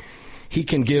deniability. He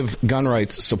can give gun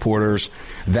rights supporters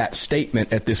that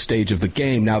statement at this stage of the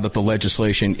game now that the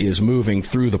legislation is moving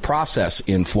through the process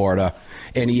in Florida,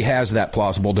 and he has that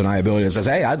plausible deniability and says,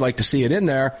 hey, I'd like to see it in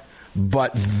there,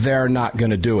 but they're not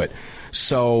going to do it.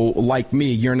 So, like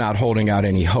me, you're not holding out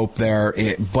any hope there,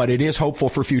 but it is hopeful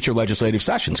for future legislative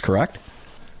sessions, correct?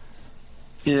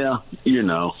 Yeah, you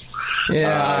know.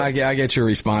 Yeah, I get your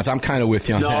response. I'm kind of with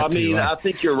you on that, No, I mean, I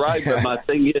think you're right, but my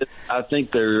thing is, I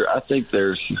think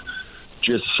there's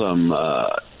just some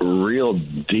real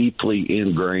deeply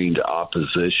ingrained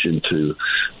opposition to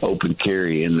open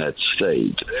carry in that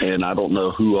state, and I don't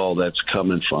know who all that's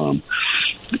coming from.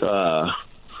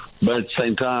 But at the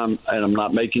same time, and I'm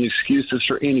not making excuses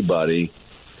for anybody,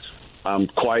 I'm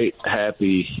quite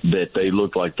happy that they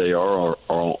look like they are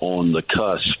on the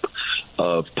cusp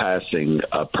of passing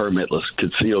a permitless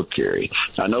concealed carry.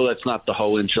 I know that's not the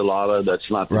whole enchilada. That's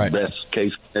not the best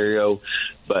case scenario.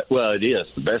 But, well, it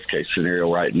is the best case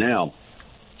scenario right now.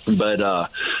 But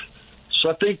so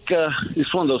I think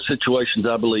it's one of those situations,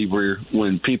 I believe, where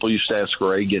when people used to ask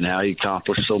Reagan how he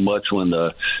accomplished so much when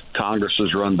the Congress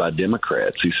was run by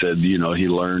Democrats, he said, you know, he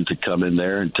learned to come in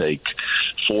there and take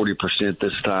 40%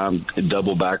 this time,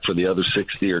 double back for the other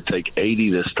 60, or take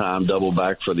 80 this time, double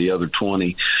back for the other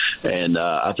 20. And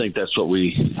I think that's how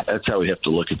we have to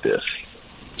look at this.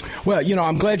 Well,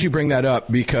 I'm glad you bring that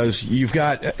up, because you've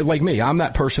got, like me, I'm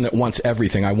that person that wants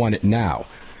everything. I want it now.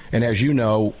 And as you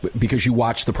know, because you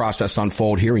watch the process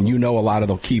unfold here, and you know a lot of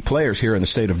the key players here in the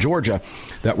state of Georgia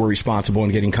that were responsible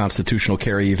in getting constitutional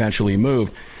carry eventually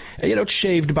moved, it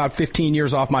shaved about 15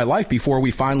 years off my life before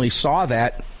we finally saw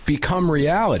that become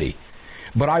reality.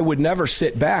 But I would never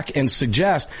sit back and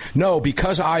suggest, no,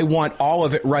 because I want all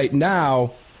of it right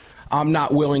now, I'm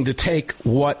not willing to take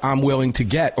what I'm willing to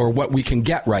get or what we can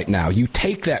get right now. You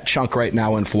take that chunk right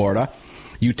now in Florida.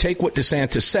 You take what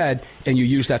DeSantis said, and you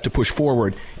use that to push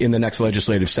forward in the next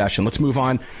legislative session. Let's move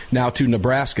on now to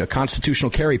Nebraska. Constitutional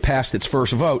carry passed its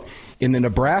first vote in the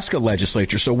Nebraska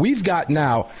legislature. So we've got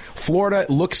now Florida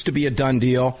looks to be a done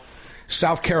deal.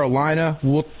 South Carolina,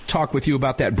 we'll talk with you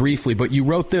about that briefly, but you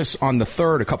wrote this on the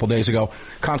 3rd a couple days ago.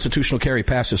 Constitutional carry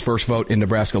passed its first vote in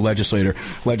Nebraska legislature.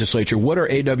 What are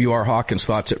AWR Hawkins'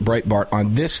 thoughts at Breitbart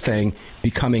on this thing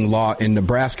becoming law in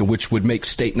Nebraska, which would make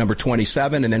state number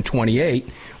 27 and then 28,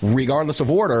 regardless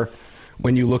of order,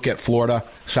 when you look at Florida,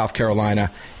 South Carolina,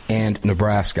 and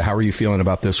Nebraska? How are you feeling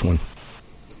about this one?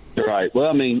 Right.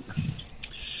 Well,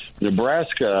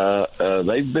 Nebraska,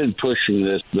 they've been pushing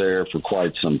this there for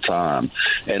quite some time,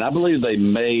 and I believe they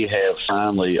may have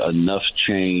finally enough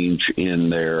change in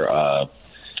their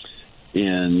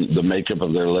in the makeup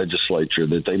of their legislature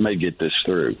that they may get this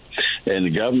through. And the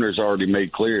governor's already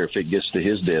made clear if it gets to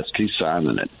his desk, he's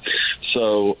signing it.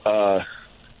 So,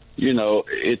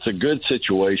 it's a good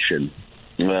situation.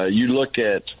 You look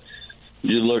at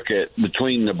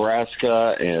between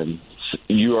Nebraska and,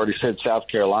 you already said South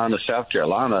Carolina. South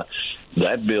Carolina,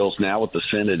 that bill's now with the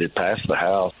Senate. It passed the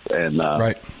House, and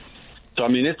right. So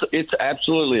it's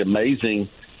absolutely amazing,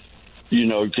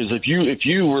 because if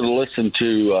you were to listen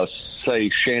to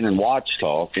say Shannon Watts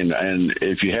talk, and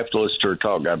if you have to listen to her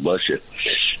talk, God bless you,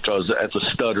 because that's a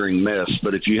stuttering mess.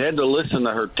 But if you had to listen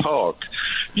to her talk,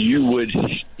 you'd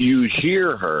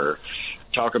hear her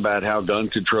talk about how gun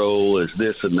control is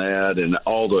this and that, and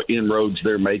all the inroads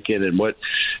they're making, and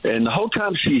the whole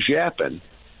time she's yapping,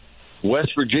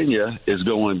 West Virginia is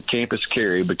going campus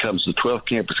carry, becomes the 12th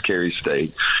campus carry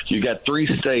state. You got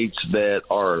 3 states that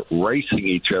are racing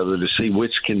each other to see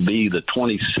which can be the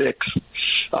 26th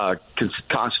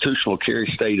constitutional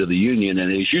carry state of the union,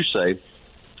 and as you say,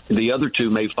 the other 2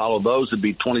 may follow those to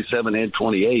be 27 and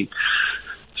 28.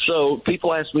 So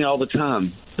people ask me all the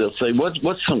time, they'll say,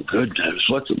 what's some good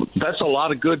news? That's a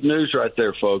lot of good news right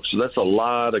there, folks. That's a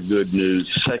lot of good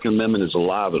news. The Second Amendment is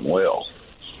alive and well.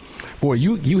 Boy,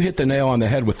 you hit the nail on the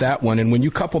head with that one. And when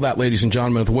you couple that, ladies and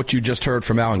gentlemen, with what you just heard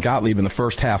from Alan Gottlieb in the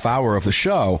first half hour of the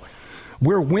show,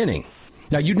 we're winning.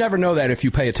 Now, you'd never know that if you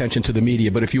pay attention to the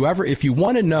media, but if you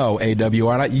want to know,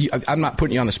 AWR, and I'm not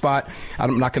putting you on the spot,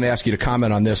 I'm not going to ask you to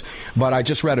comment on this, but I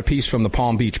just read a piece from the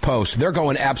Palm Beach Post. They're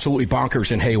going absolutely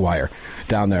bonkers and haywire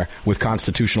down there with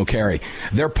constitutional carry.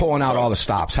 They're pulling out all the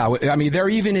stops. They're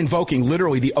even invoking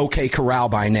literally the OK Corral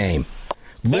by name.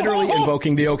 Literally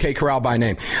invoking the OK Corral by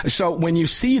name. So when you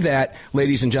see that,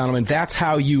 ladies and gentlemen, that's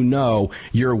how you know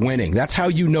you're winning. That's how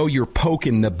you know you're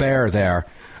poking the bear there.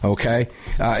 Okay?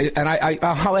 And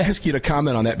I'll ask you to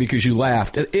comment on that because you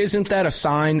laughed. Isn't that a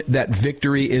sign that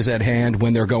victory is at hand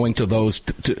when they're going to those,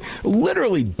 to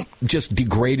literally just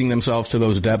degrading themselves to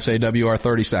those depths, AWR?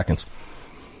 30 seconds.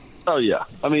 Oh, yeah.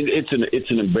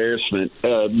 It's an embarrassment.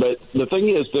 But the thing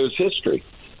is, there's history.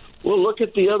 Well, look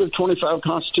at the other 25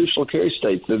 constitutional carry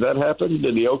states. Did that happen?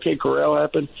 Did the OK Corral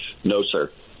happen? No,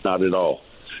 sir. Not at all.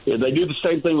 They do the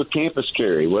same thing with campus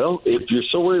carry. Well, if you're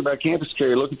so worried about campus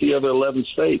carry, look at the other 11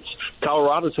 states.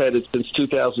 Colorado's had it since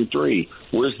 2003.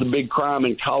 Where's the big crime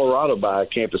in Colorado by a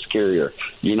campus carrier?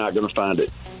 You're not going to find it.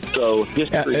 So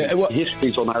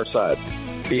history's on our side.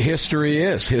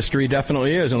 History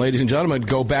definitely is. And ladies and gentlemen,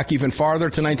 go back even farther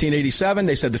to 1987.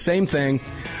 They said the same thing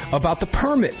about the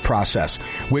permit process,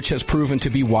 which has proven to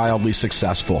be wildly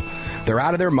successful. They're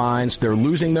out of their minds. They're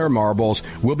losing their marbles.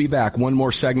 We'll be back. One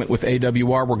more segment with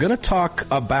AWR. We're going to talk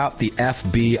about the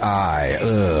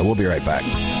FBI. We'll be right back.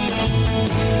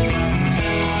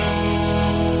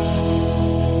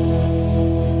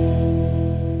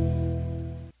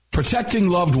 Protecting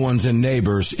loved ones and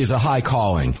neighbors is a high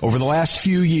calling. Over the last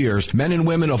few years, men and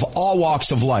women of all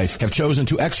walks of life have chosen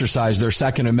to exercise their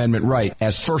Second Amendment right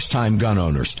as first-time gun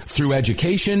owners. Through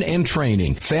education and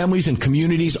training, families and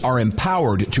communities are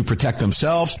empowered to protect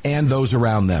themselves and those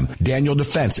around them. Daniel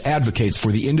Defense advocates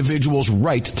for the individual's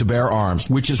right to bear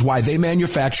arms, which is why they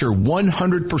manufacture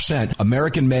 100%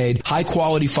 American-made,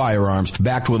 high-quality firearms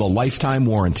backed with a lifetime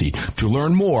warranty. To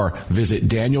learn more, visit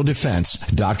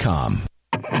DanielDefense.com.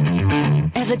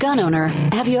 As a gun owner,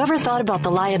 have you ever thought about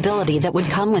the liability that would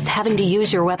come with having to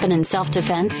use your weapon in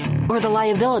self-defense? Or the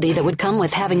liability that would come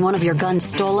with having one of your guns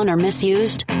stolen or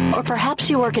misused? Or perhaps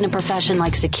you work in a profession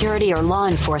like security or law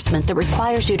enforcement that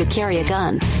requires you to carry a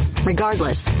gun.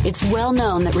 Regardless, it's well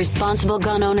known that responsible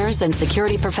gun owners and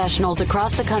security professionals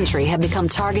across the country have become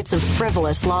targets of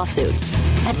frivolous lawsuits.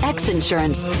 At X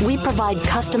Insurance, we provide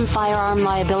custom firearm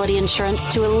liability insurance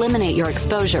to eliminate your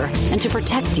exposure and to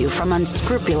protect you from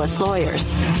unscrupulous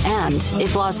lawyers. And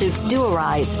if lawsuits do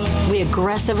arise, we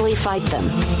aggressively fight them.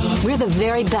 We're the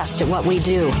very best at what we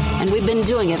do, and we've been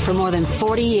doing it for more than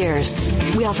 40 years.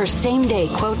 We offer same-day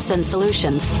quotes and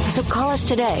solutions, so call us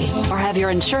today or have your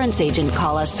insurance agent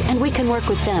call us, and we can work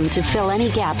with them to fill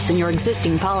any gaps in your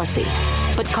existing policy.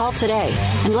 But call today,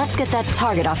 and let's get that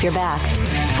target off your back.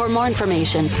 For more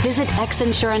information, visit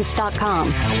xinsurance.com.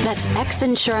 That's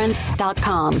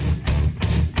xinsurance.com.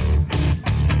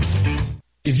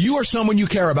 If you or someone you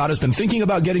care about has been thinking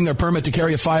about getting their permit to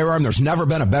carry a firearm, there's never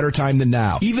been a better time than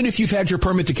now. Even if you've had your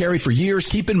permit to carry for years,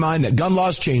 keep in mind that gun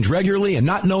laws change regularly, and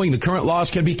not knowing the current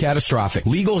laws can be catastrophic.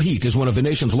 Legal Heat is one of the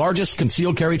nation's largest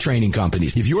concealed carry training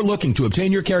companies. If you're looking to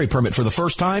obtain your carry permit for the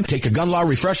first time, take a gun law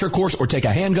refresher course or take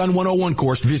a handgun 101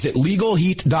 course, visit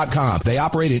LegalHeat.com. They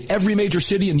operate in every major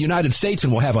city in the United States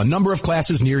and will have a number of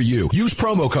classes near you. Use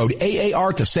promo code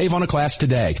AAR to save on a class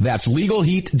today. That's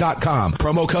LegalHeat.com.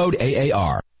 Promo code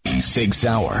AAR. Sig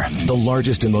Sauer, the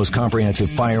largest and most comprehensive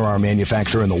firearm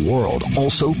manufacturer in the world,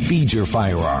 also feeds your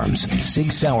firearms.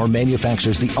 Sig Sauer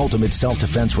manufactures the ultimate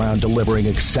self-defense round, delivering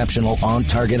exceptional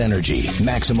on-target energy,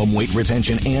 maximum weight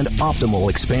retention, and optimal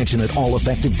expansion at all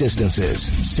effective distances.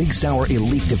 Sig Sauer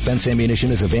Elite Defense ammunition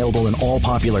is available in all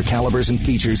popular calibers and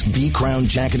features V-Crown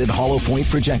jacketed hollow point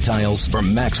projectiles for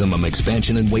maximum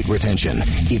expansion and weight retention.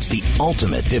 It's the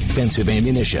ultimate defensive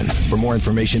ammunition. For more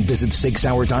information, visit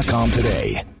SigSauer.com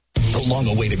today. The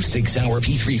long-awaited Sig Sauer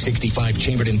P365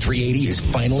 chambered in .380 is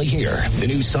finally here. The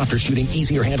new softer shooting,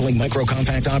 easier handling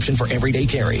micro-compact option for everyday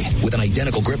carry. With an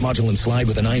identical grip module and slide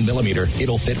with a 9mm,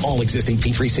 it'll fit all existing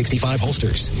P365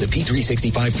 holsters. The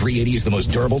P365 380 is the most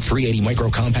durable .380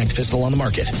 micro-compact pistol on the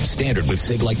market. Standard with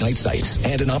SIG-like night sights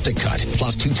and an optic cut,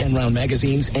 plus 2 10-round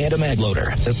magazines and a mag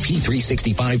loader. The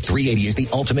P365 380 is the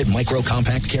ultimate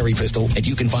micro-compact carry pistol, and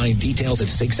you can find details at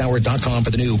SigSauer.com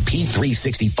for the new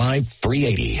P365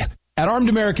 380. At Armed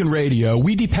American Radio,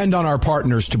 we depend on our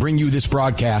partners to bring you this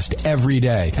broadcast every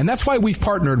day. And that's why we've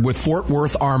partnered with Fort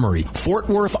Worth Armory. Fort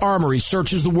Worth Armory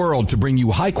searches the world to bring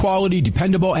you high-quality,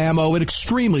 dependable ammo at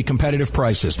extremely competitive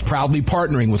prices. Proudly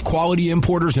partnering with quality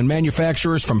importers and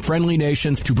manufacturers from friendly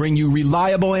nations to bring you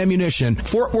reliable ammunition,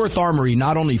 Fort Worth Armory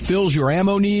not only fills your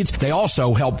ammo needs, they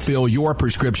also help fill your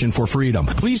prescription for freedom.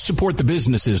 Please support the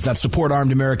businesses that support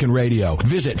Armed American Radio.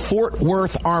 Visit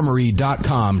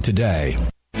FortWorthArmory.com today.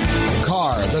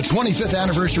 Car, the 25th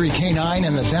anniversary K9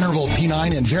 and the venerable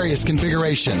P9 in various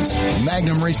configurations.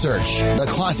 Magnum Research, the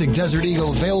classic Desert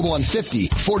Eagle available in 50,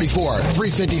 44,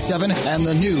 357, and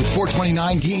the new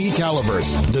 429 DE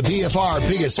calibers. The BFR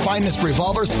biggest, finest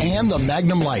revolvers and the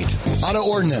Magnum Light. Auto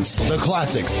Ordnance, the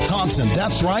classics. Thompson,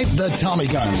 that's right, the Tommy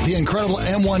gun, the incredible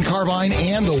M1 carbine,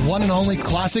 and the one and only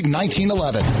classic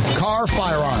 1911. Car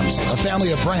Firearms, a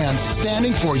family of brands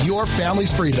standing for your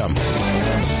family's freedom.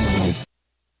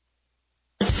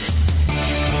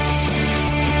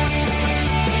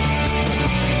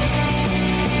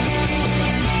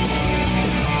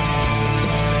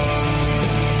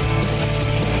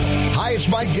 It's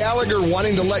Mike Gallagher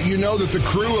wanting to let you know that the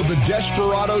crew of the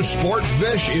Desperado Sport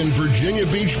Fish in Virginia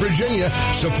Beach, Virginia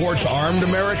supports Armed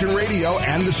American Radio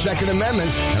and the Second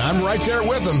Amendment, and I'm right there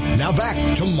with them. Now back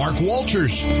to Mark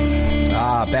Walters.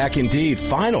 Back indeed.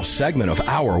 Final segment of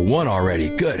hour one already.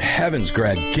 Good heavens,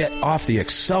 Greg. Get off the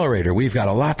accelerator. We've got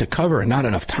a lot to cover and not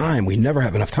enough time. We never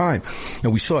have enough time.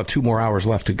 And we still have 2 more hours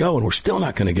left to go, and we're still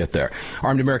not going to get there.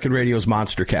 Armed American Radio's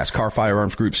Monster Cast, Car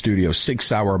Firearms Group Studios, Sig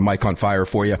Sauer, Mike on Fire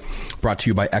for you. Brought to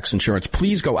you by X Insurance.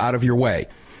 Please go out of your way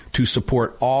to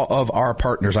support all of our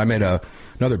partners. I made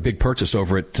another big purchase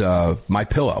over at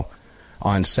MyPillow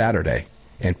on Saturday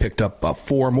and picked up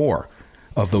 4 more.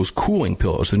 of those cooling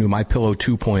pillows, the new MyPillow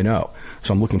 2.0.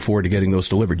 So I'm looking forward to getting those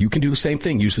delivered. You can do the same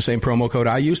thing. Use the same promo code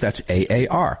I use. That's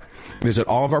AAR. Visit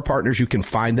all of our partners. You can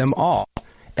find them all,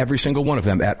 every single one of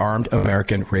them, at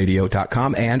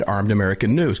armedamericanradio.com and Armed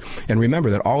American News. And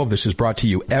remember that all of this is brought to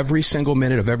you every single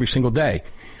minute of every single day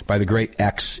by the great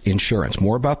X Insurance.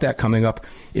 More about that coming up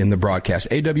in the broadcast.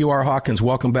 AWR Hawkins,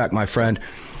 welcome back, my friend.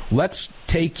 Let's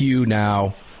take you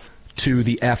now to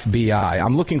the FBI.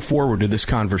 I'm looking forward to this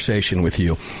conversation with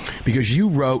you because you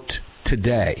wrote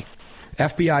today,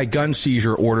 FBI gun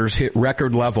seizure orders hit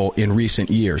record level in recent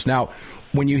years. Now,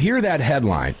 when you hear that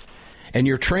headline, and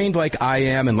you're trained like I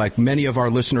am and like many of our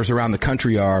listeners around the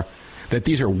country are, that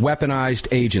these are weaponized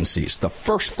agencies, the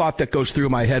first thought that goes through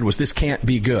my head was this can't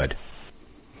be good.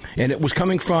 And it was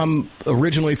coming from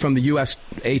originally from the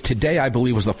USA Today, I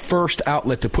believe, was the first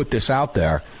outlet to put this out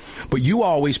there. But you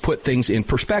always put things in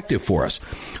perspective for us.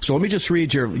 So let me just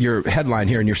read your headline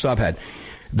here in your subhead.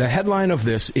 The headline of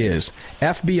this is,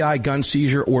 FBI gun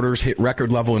seizure orders hit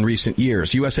record level in recent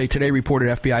years. USA Today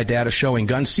reported FBI data showing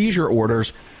gun seizure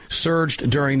orders surged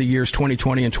during the years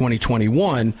 2020 and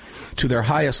 2021 to their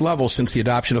highest level since the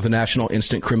adoption of the National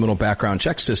Instant Criminal Background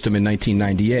Check System in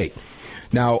 1998.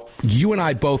 Now, you and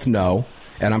I both know,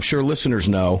 and I'm sure listeners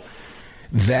know,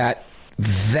 that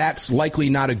that's likely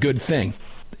not a good thing.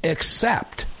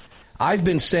 Except, I've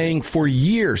been saying for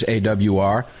years,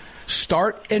 AWR,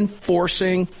 start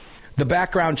enforcing the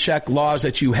background check laws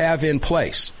that you have in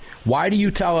place. Why do you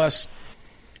tell us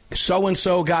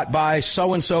so-and-so got by,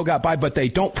 but they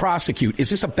don't prosecute?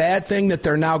 Is this a bad thing that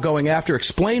they're now going after?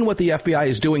 Explain what the FBI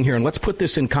is doing here, and let's put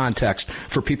this in context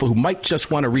for people who might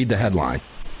just want to read the headline.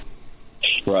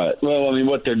 Right. Well, I mean,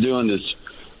 what they're doing is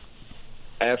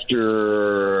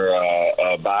after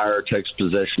a buyer takes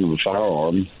possession of a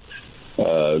firearm,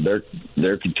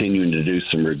 they're continuing to do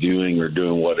some reviewing or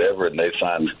doing whatever, and they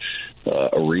find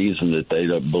a reason that they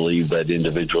don't believe that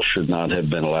individual should not have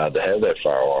been allowed to have that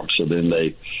firearm. So then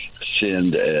they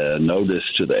send a notice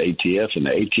to the ATF, and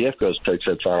the ATF goes takes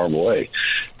that firearm away.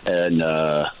 And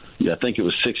I think it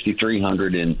was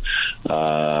 6,300 in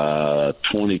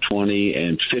 2020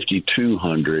 and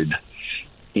 5,200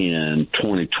 in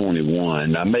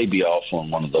 2021. I may be off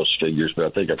on one of those figures, but I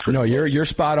think No, you're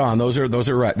spot on. Those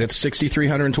are right. That's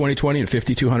 6,300 in 2020 and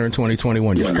 5,200 in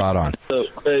 2021. You're spot on. So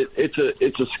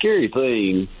it's a scary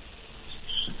thing.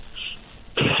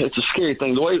 It's a scary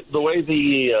thing. The way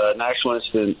the National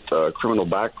Instant Criminal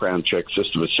Background Check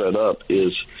System is set up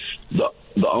is the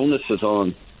onus is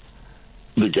on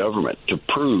the government to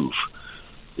prove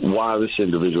why this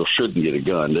individual shouldn't get a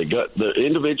gun. The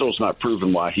individual's not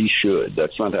proving why he should.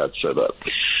 That's not how it's set up.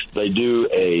 They do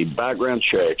a background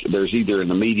check. There's either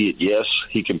an immediate yes,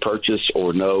 he can purchase,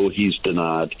 or no, he's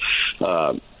denied.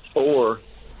 Or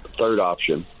third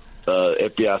option,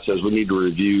 FBI says we need to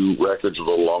review records a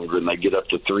little longer, and they get up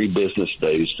to 3 business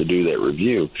days to do that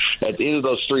review. At the end of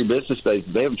those 3 business days,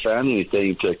 they haven't found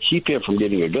anything to keep him from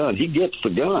getting a gun. He gets the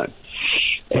gun.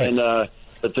 Right. And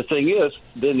but the thing is,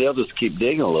 then they'll just keep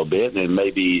digging a little bit, and then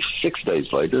maybe 6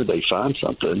 days later they find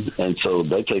something, and so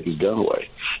they take his gun away.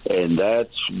 And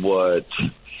that's what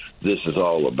this is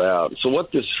all about. So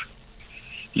what this,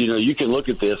 you can look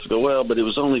at this and go, well, but it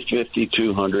was only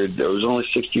 5,200, there was only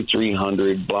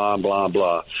 6,300, blah, blah,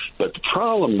 blah. But the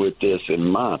problem with this, in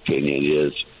my opinion,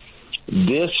 is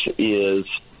this is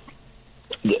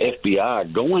the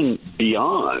FBI going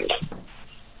beyond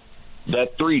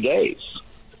that 3 days.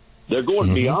 They're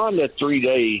going beyond that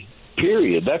 3-day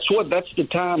period. That's the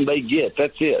time they get.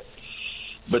 That's it.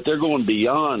 But they're going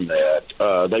beyond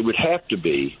that. They would have to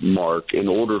be, Mark, in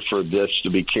order for this to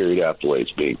be carried out the way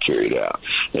it's being carried out.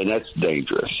 And that's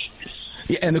dangerous.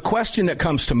 Yeah, and the question that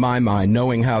comes to my mind,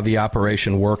 knowing how the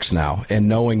operation works now and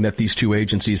knowing that these 2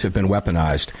 agencies have been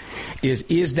weaponized,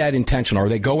 is that intentional? Are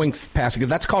they going past it?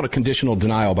 That's called a conditional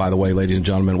denial, by the way, ladies and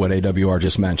gentlemen, what AWR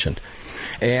just mentioned.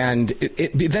 And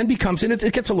it then becomes, and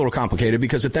it gets a little complicated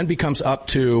because it then becomes up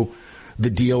to the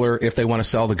dealer if they want to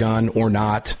sell the gun or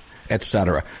not,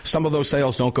 etc. Some of those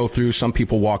sales don't go through. Some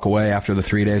people walk away after the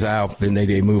 3 days out, then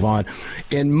they move on.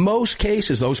 In most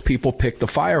cases, those people pick the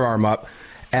firearm up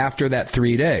after that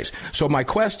 3 days. So my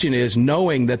question is,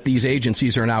 knowing that these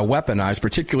agencies are now weaponized,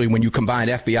 particularly when you combine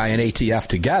FBI and ATF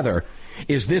together,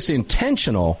 is this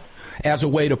intentional as a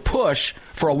way to push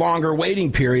for a longer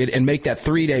waiting period and make that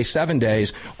 3 days, 7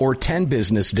 days, or 10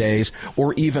 business days,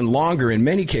 or even longer? In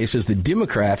many cases, the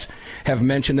Democrats have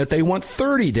mentioned that they want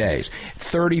 30 days.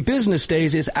 30 business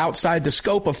days is outside the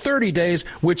scope of 30 days,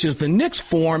 which is the NICS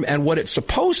form and what it's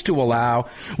supposed to allow,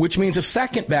 which means a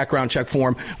second background check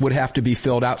form would have to be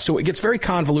filled out. So it gets very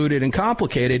convoluted and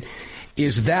complicated.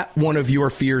 Is that one of your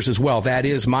fears as well? That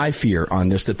is my fear on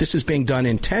this, that this is being done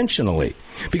intentionally.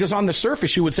 Because on the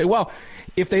surface, you would say, well,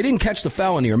 if they didn't catch the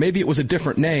felony, or maybe it was a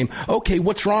different name, okay,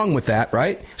 what's wrong with that,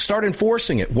 right? Start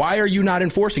enforcing it. Why are you not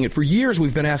enforcing it? For years,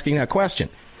 we've been asking that question.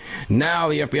 Now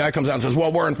the FBI comes out and says,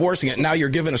 well, we're enforcing it. Now you're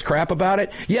giving us crap about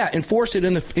it? Yeah, enforce it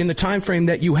in the time frame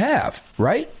that you have,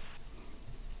 right?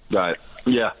 Right.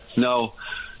 Yeah. No,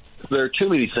 there are too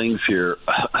many things here,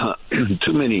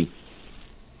 too many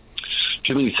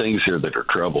things here that are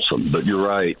troublesome. But you're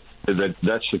right.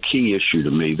 That's the key issue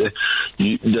to me.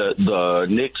 The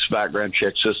NICS background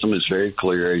check system is very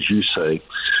clear, as you say.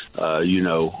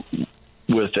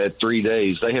 With that 3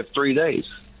 days, they have 3 days,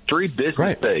 3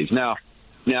 business days. Now,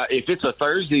 if it's a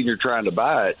Thursday and you're trying to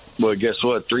buy it, well, guess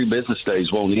what? 3 business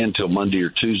days won't end until Monday or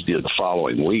Tuesday of the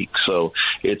following week. So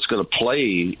it's going to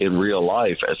play in real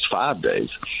life as 5 days.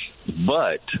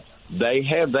 But they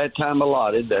have that time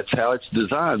allotted. That's how it's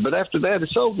designed. But after that,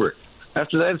 it's over.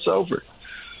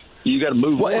 You got to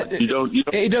move on. You don't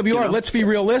AWR, let's be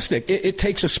realistic. It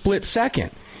takes a split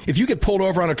second. If you get pulled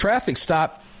over on a traffic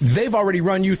stop, they've already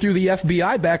run you through the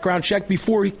FBI background check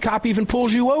before a cop even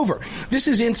pulls you over. This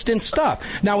is instant stuff.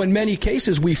 Now, in many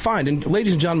cases, we find, and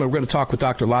ladies and gentlemen, we're going to talk with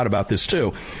Dr. Lott about this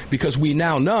too, because we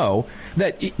now know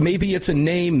that maybe it's a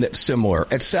name that's similar,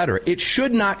 et cetera. It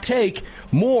should not take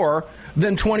more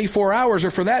than 24 hours, or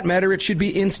for that matter, it should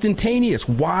be instantaneous.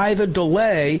 Why the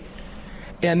delay?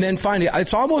 And then finally,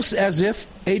 it's almost as if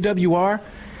AWR,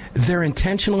 they're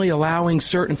intentionally allowing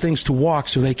certain things to walk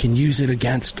so they can use it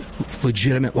against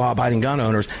legitimate law-abiding gun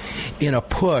owners in a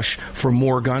push for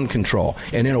more gun control.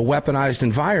 And in a weaponized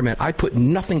environment, I put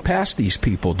nothing past these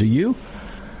people. Do you?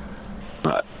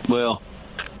 Well,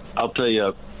 I'll tell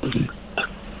you,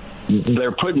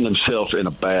 they're putting themselves in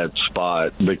a bad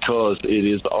spot because it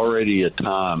is already a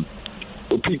time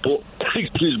where people,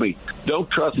 don't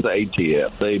trust the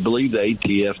ATF. They believe the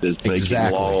ATF is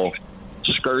making law,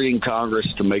 scurrying Congress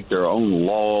to make their own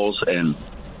laws, and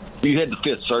you had the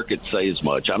Fifth Circuit say as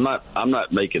much. I'm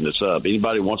not making this up.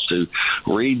 Anybody wants to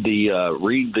read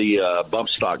the bump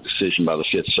stock decision by the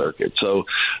Fifth Circuit. So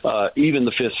even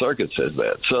the Fifth Circuit says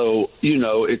that. So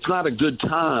it's not a good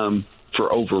time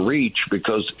for overreach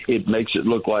because it makes it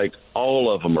look like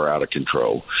all of them are out of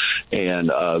control, and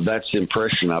that's the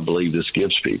impression I believe this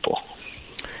gives people.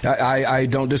 I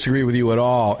don't disagree with you at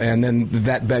all. And then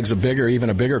that begs even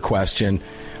a bigger question.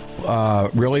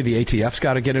 Really, the ATF's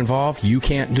got to get involved? You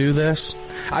can't do this?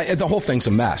 The whole thing's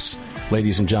a mess,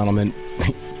 ladies and gentlemen.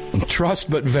 Trust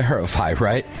but verify,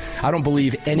 right? I don't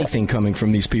believe anything coming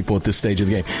from these people at this stage of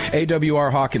the game.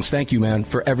 AWR Hawkins, thank you, man,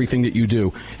 for everything that you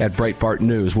do at Breitbart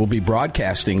News. We'll be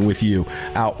broadcasting with you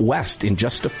out west in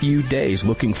just a few days.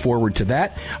 Looking forward to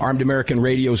that. Armed American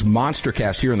Radio's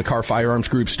Monstercast here in the Car Firearms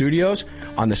Group studios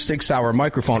on the 6 Hour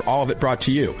microphone. All of it brought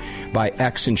to you by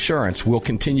X Insurance. We'll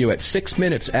continue at 6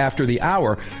 minutes after the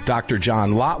hour. Dr.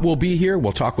 John Lott will be here.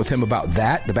 We'll talk with him about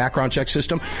that, the background check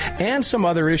system, and some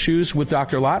other issues with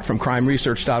Dr. Lott from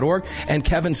crimeresearch.org, and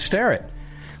Kevin Sterrett,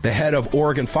 the head of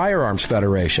Oregon Firearms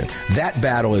Federation. That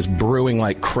battle is brewing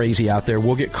like crazy out there.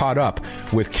 We'll get caught up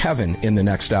with Kevin in the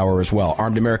next hour as well.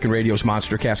 Armed American Radio's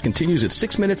Monstercast continues at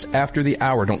 6 minutes after the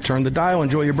hour. Don't turn the dial.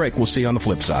 Enjoy your break. We'll see you on the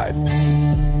flip side.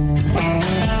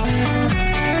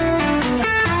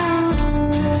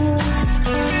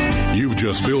 You've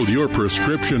just filled your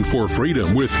prescription for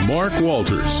freedom with Mark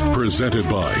Walters, presented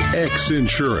by X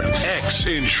Insurance. X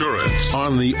Insurance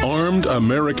on the Armed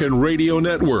American Radio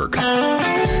Network.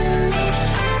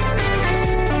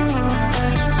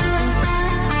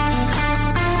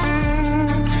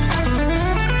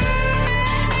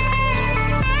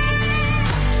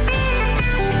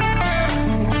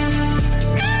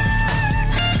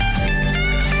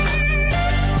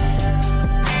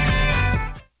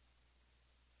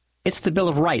 It's the Bill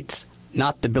of Rights,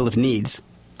 not the Bill of Needs.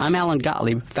 I'm Alan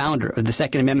Gottlieb, founder of the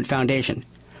Second Amendment Foundation.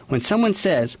 When someone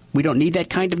says we don't need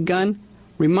that kind of gun,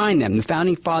 remind them the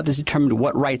Founding Fathers determined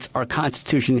what rights our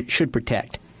Constitution should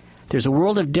protect. There's a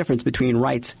world of difference between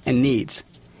rights and needs.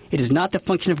 It is not the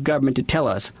function of government to tell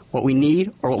us what we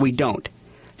need or what we don't.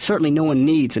 Certainly no one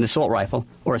needs an assault rifle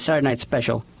or a Saturday Night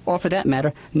Special, or for that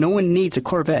matter, no one needs a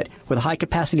Corvette with a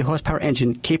high-capacity horsepower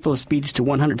engine capable of speeds to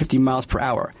 150 miles per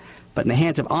hour. But in the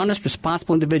hands of honest,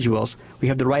 responsible individuals, we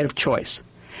have the right of choice.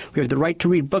 We have the right to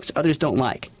read books others don't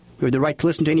like. We have the right to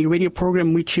listen to any radio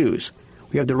program we choose.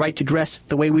 We have the right to dress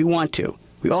the way we want to.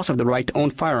 We also have the right to own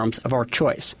firearms of our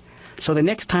choice. So the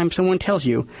next time someone tells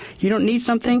you you don't need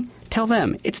something, tell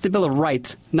them it's the Bill of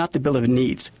Rights, not the Bill of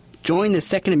Needs. Join the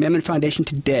Second Amendment Foundation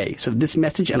today so that this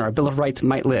message and our Bill of Rights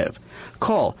might live.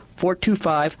 Call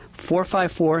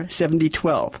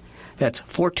 425-454-7012. That's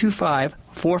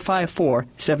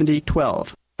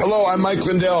 425-454-7012. Hello, I'm Mike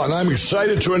Lindell, and I'm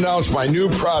excited to announce my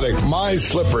new product, My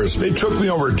Slippers. They took me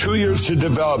over 2 years to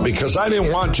develop because I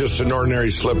didn't want just an ordinary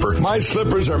slipper. My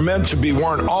slippers are meant to be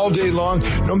worn all day long,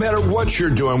 no matter what you're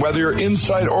doing, whether you're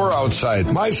inside or outside.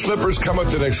 My slippers come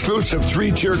with an exclusive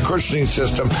 3-tier cushioning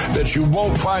system that you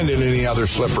won't find in any other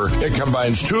slipper. It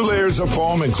combines 2 layers of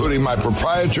foam, including my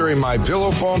proprietary My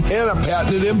Pillow foam and a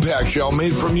patented impact shell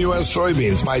made from U.S.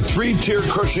 soybeans. My 3-tier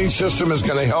cushioning system is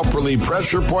going to help relieve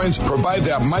pressure points, provide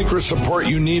that micro support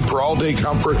you need for all-day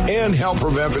comfort, and help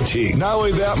prevent fatigue. Not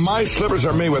only that, My Slippers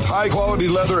are made with high-quality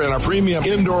leather and a premium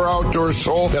indoor-outdoor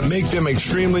sole that make them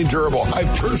extremely durable. I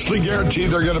personally guarantee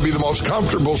they're going to be the most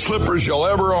comfortable slippers you'll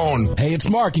ever own. Hey, it's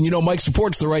Mark, and you know Mike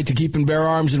supports the right to keep and bear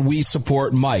arms, and we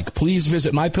support Mike. Please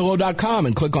visit MyPillow.com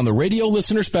and click on the radio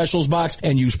listener specials box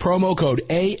and use promo code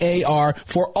AAR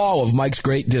for all of Mike's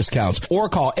great discounts. Or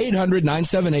call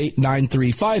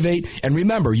 800-978-9358, and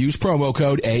remember, use promo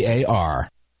code AAR.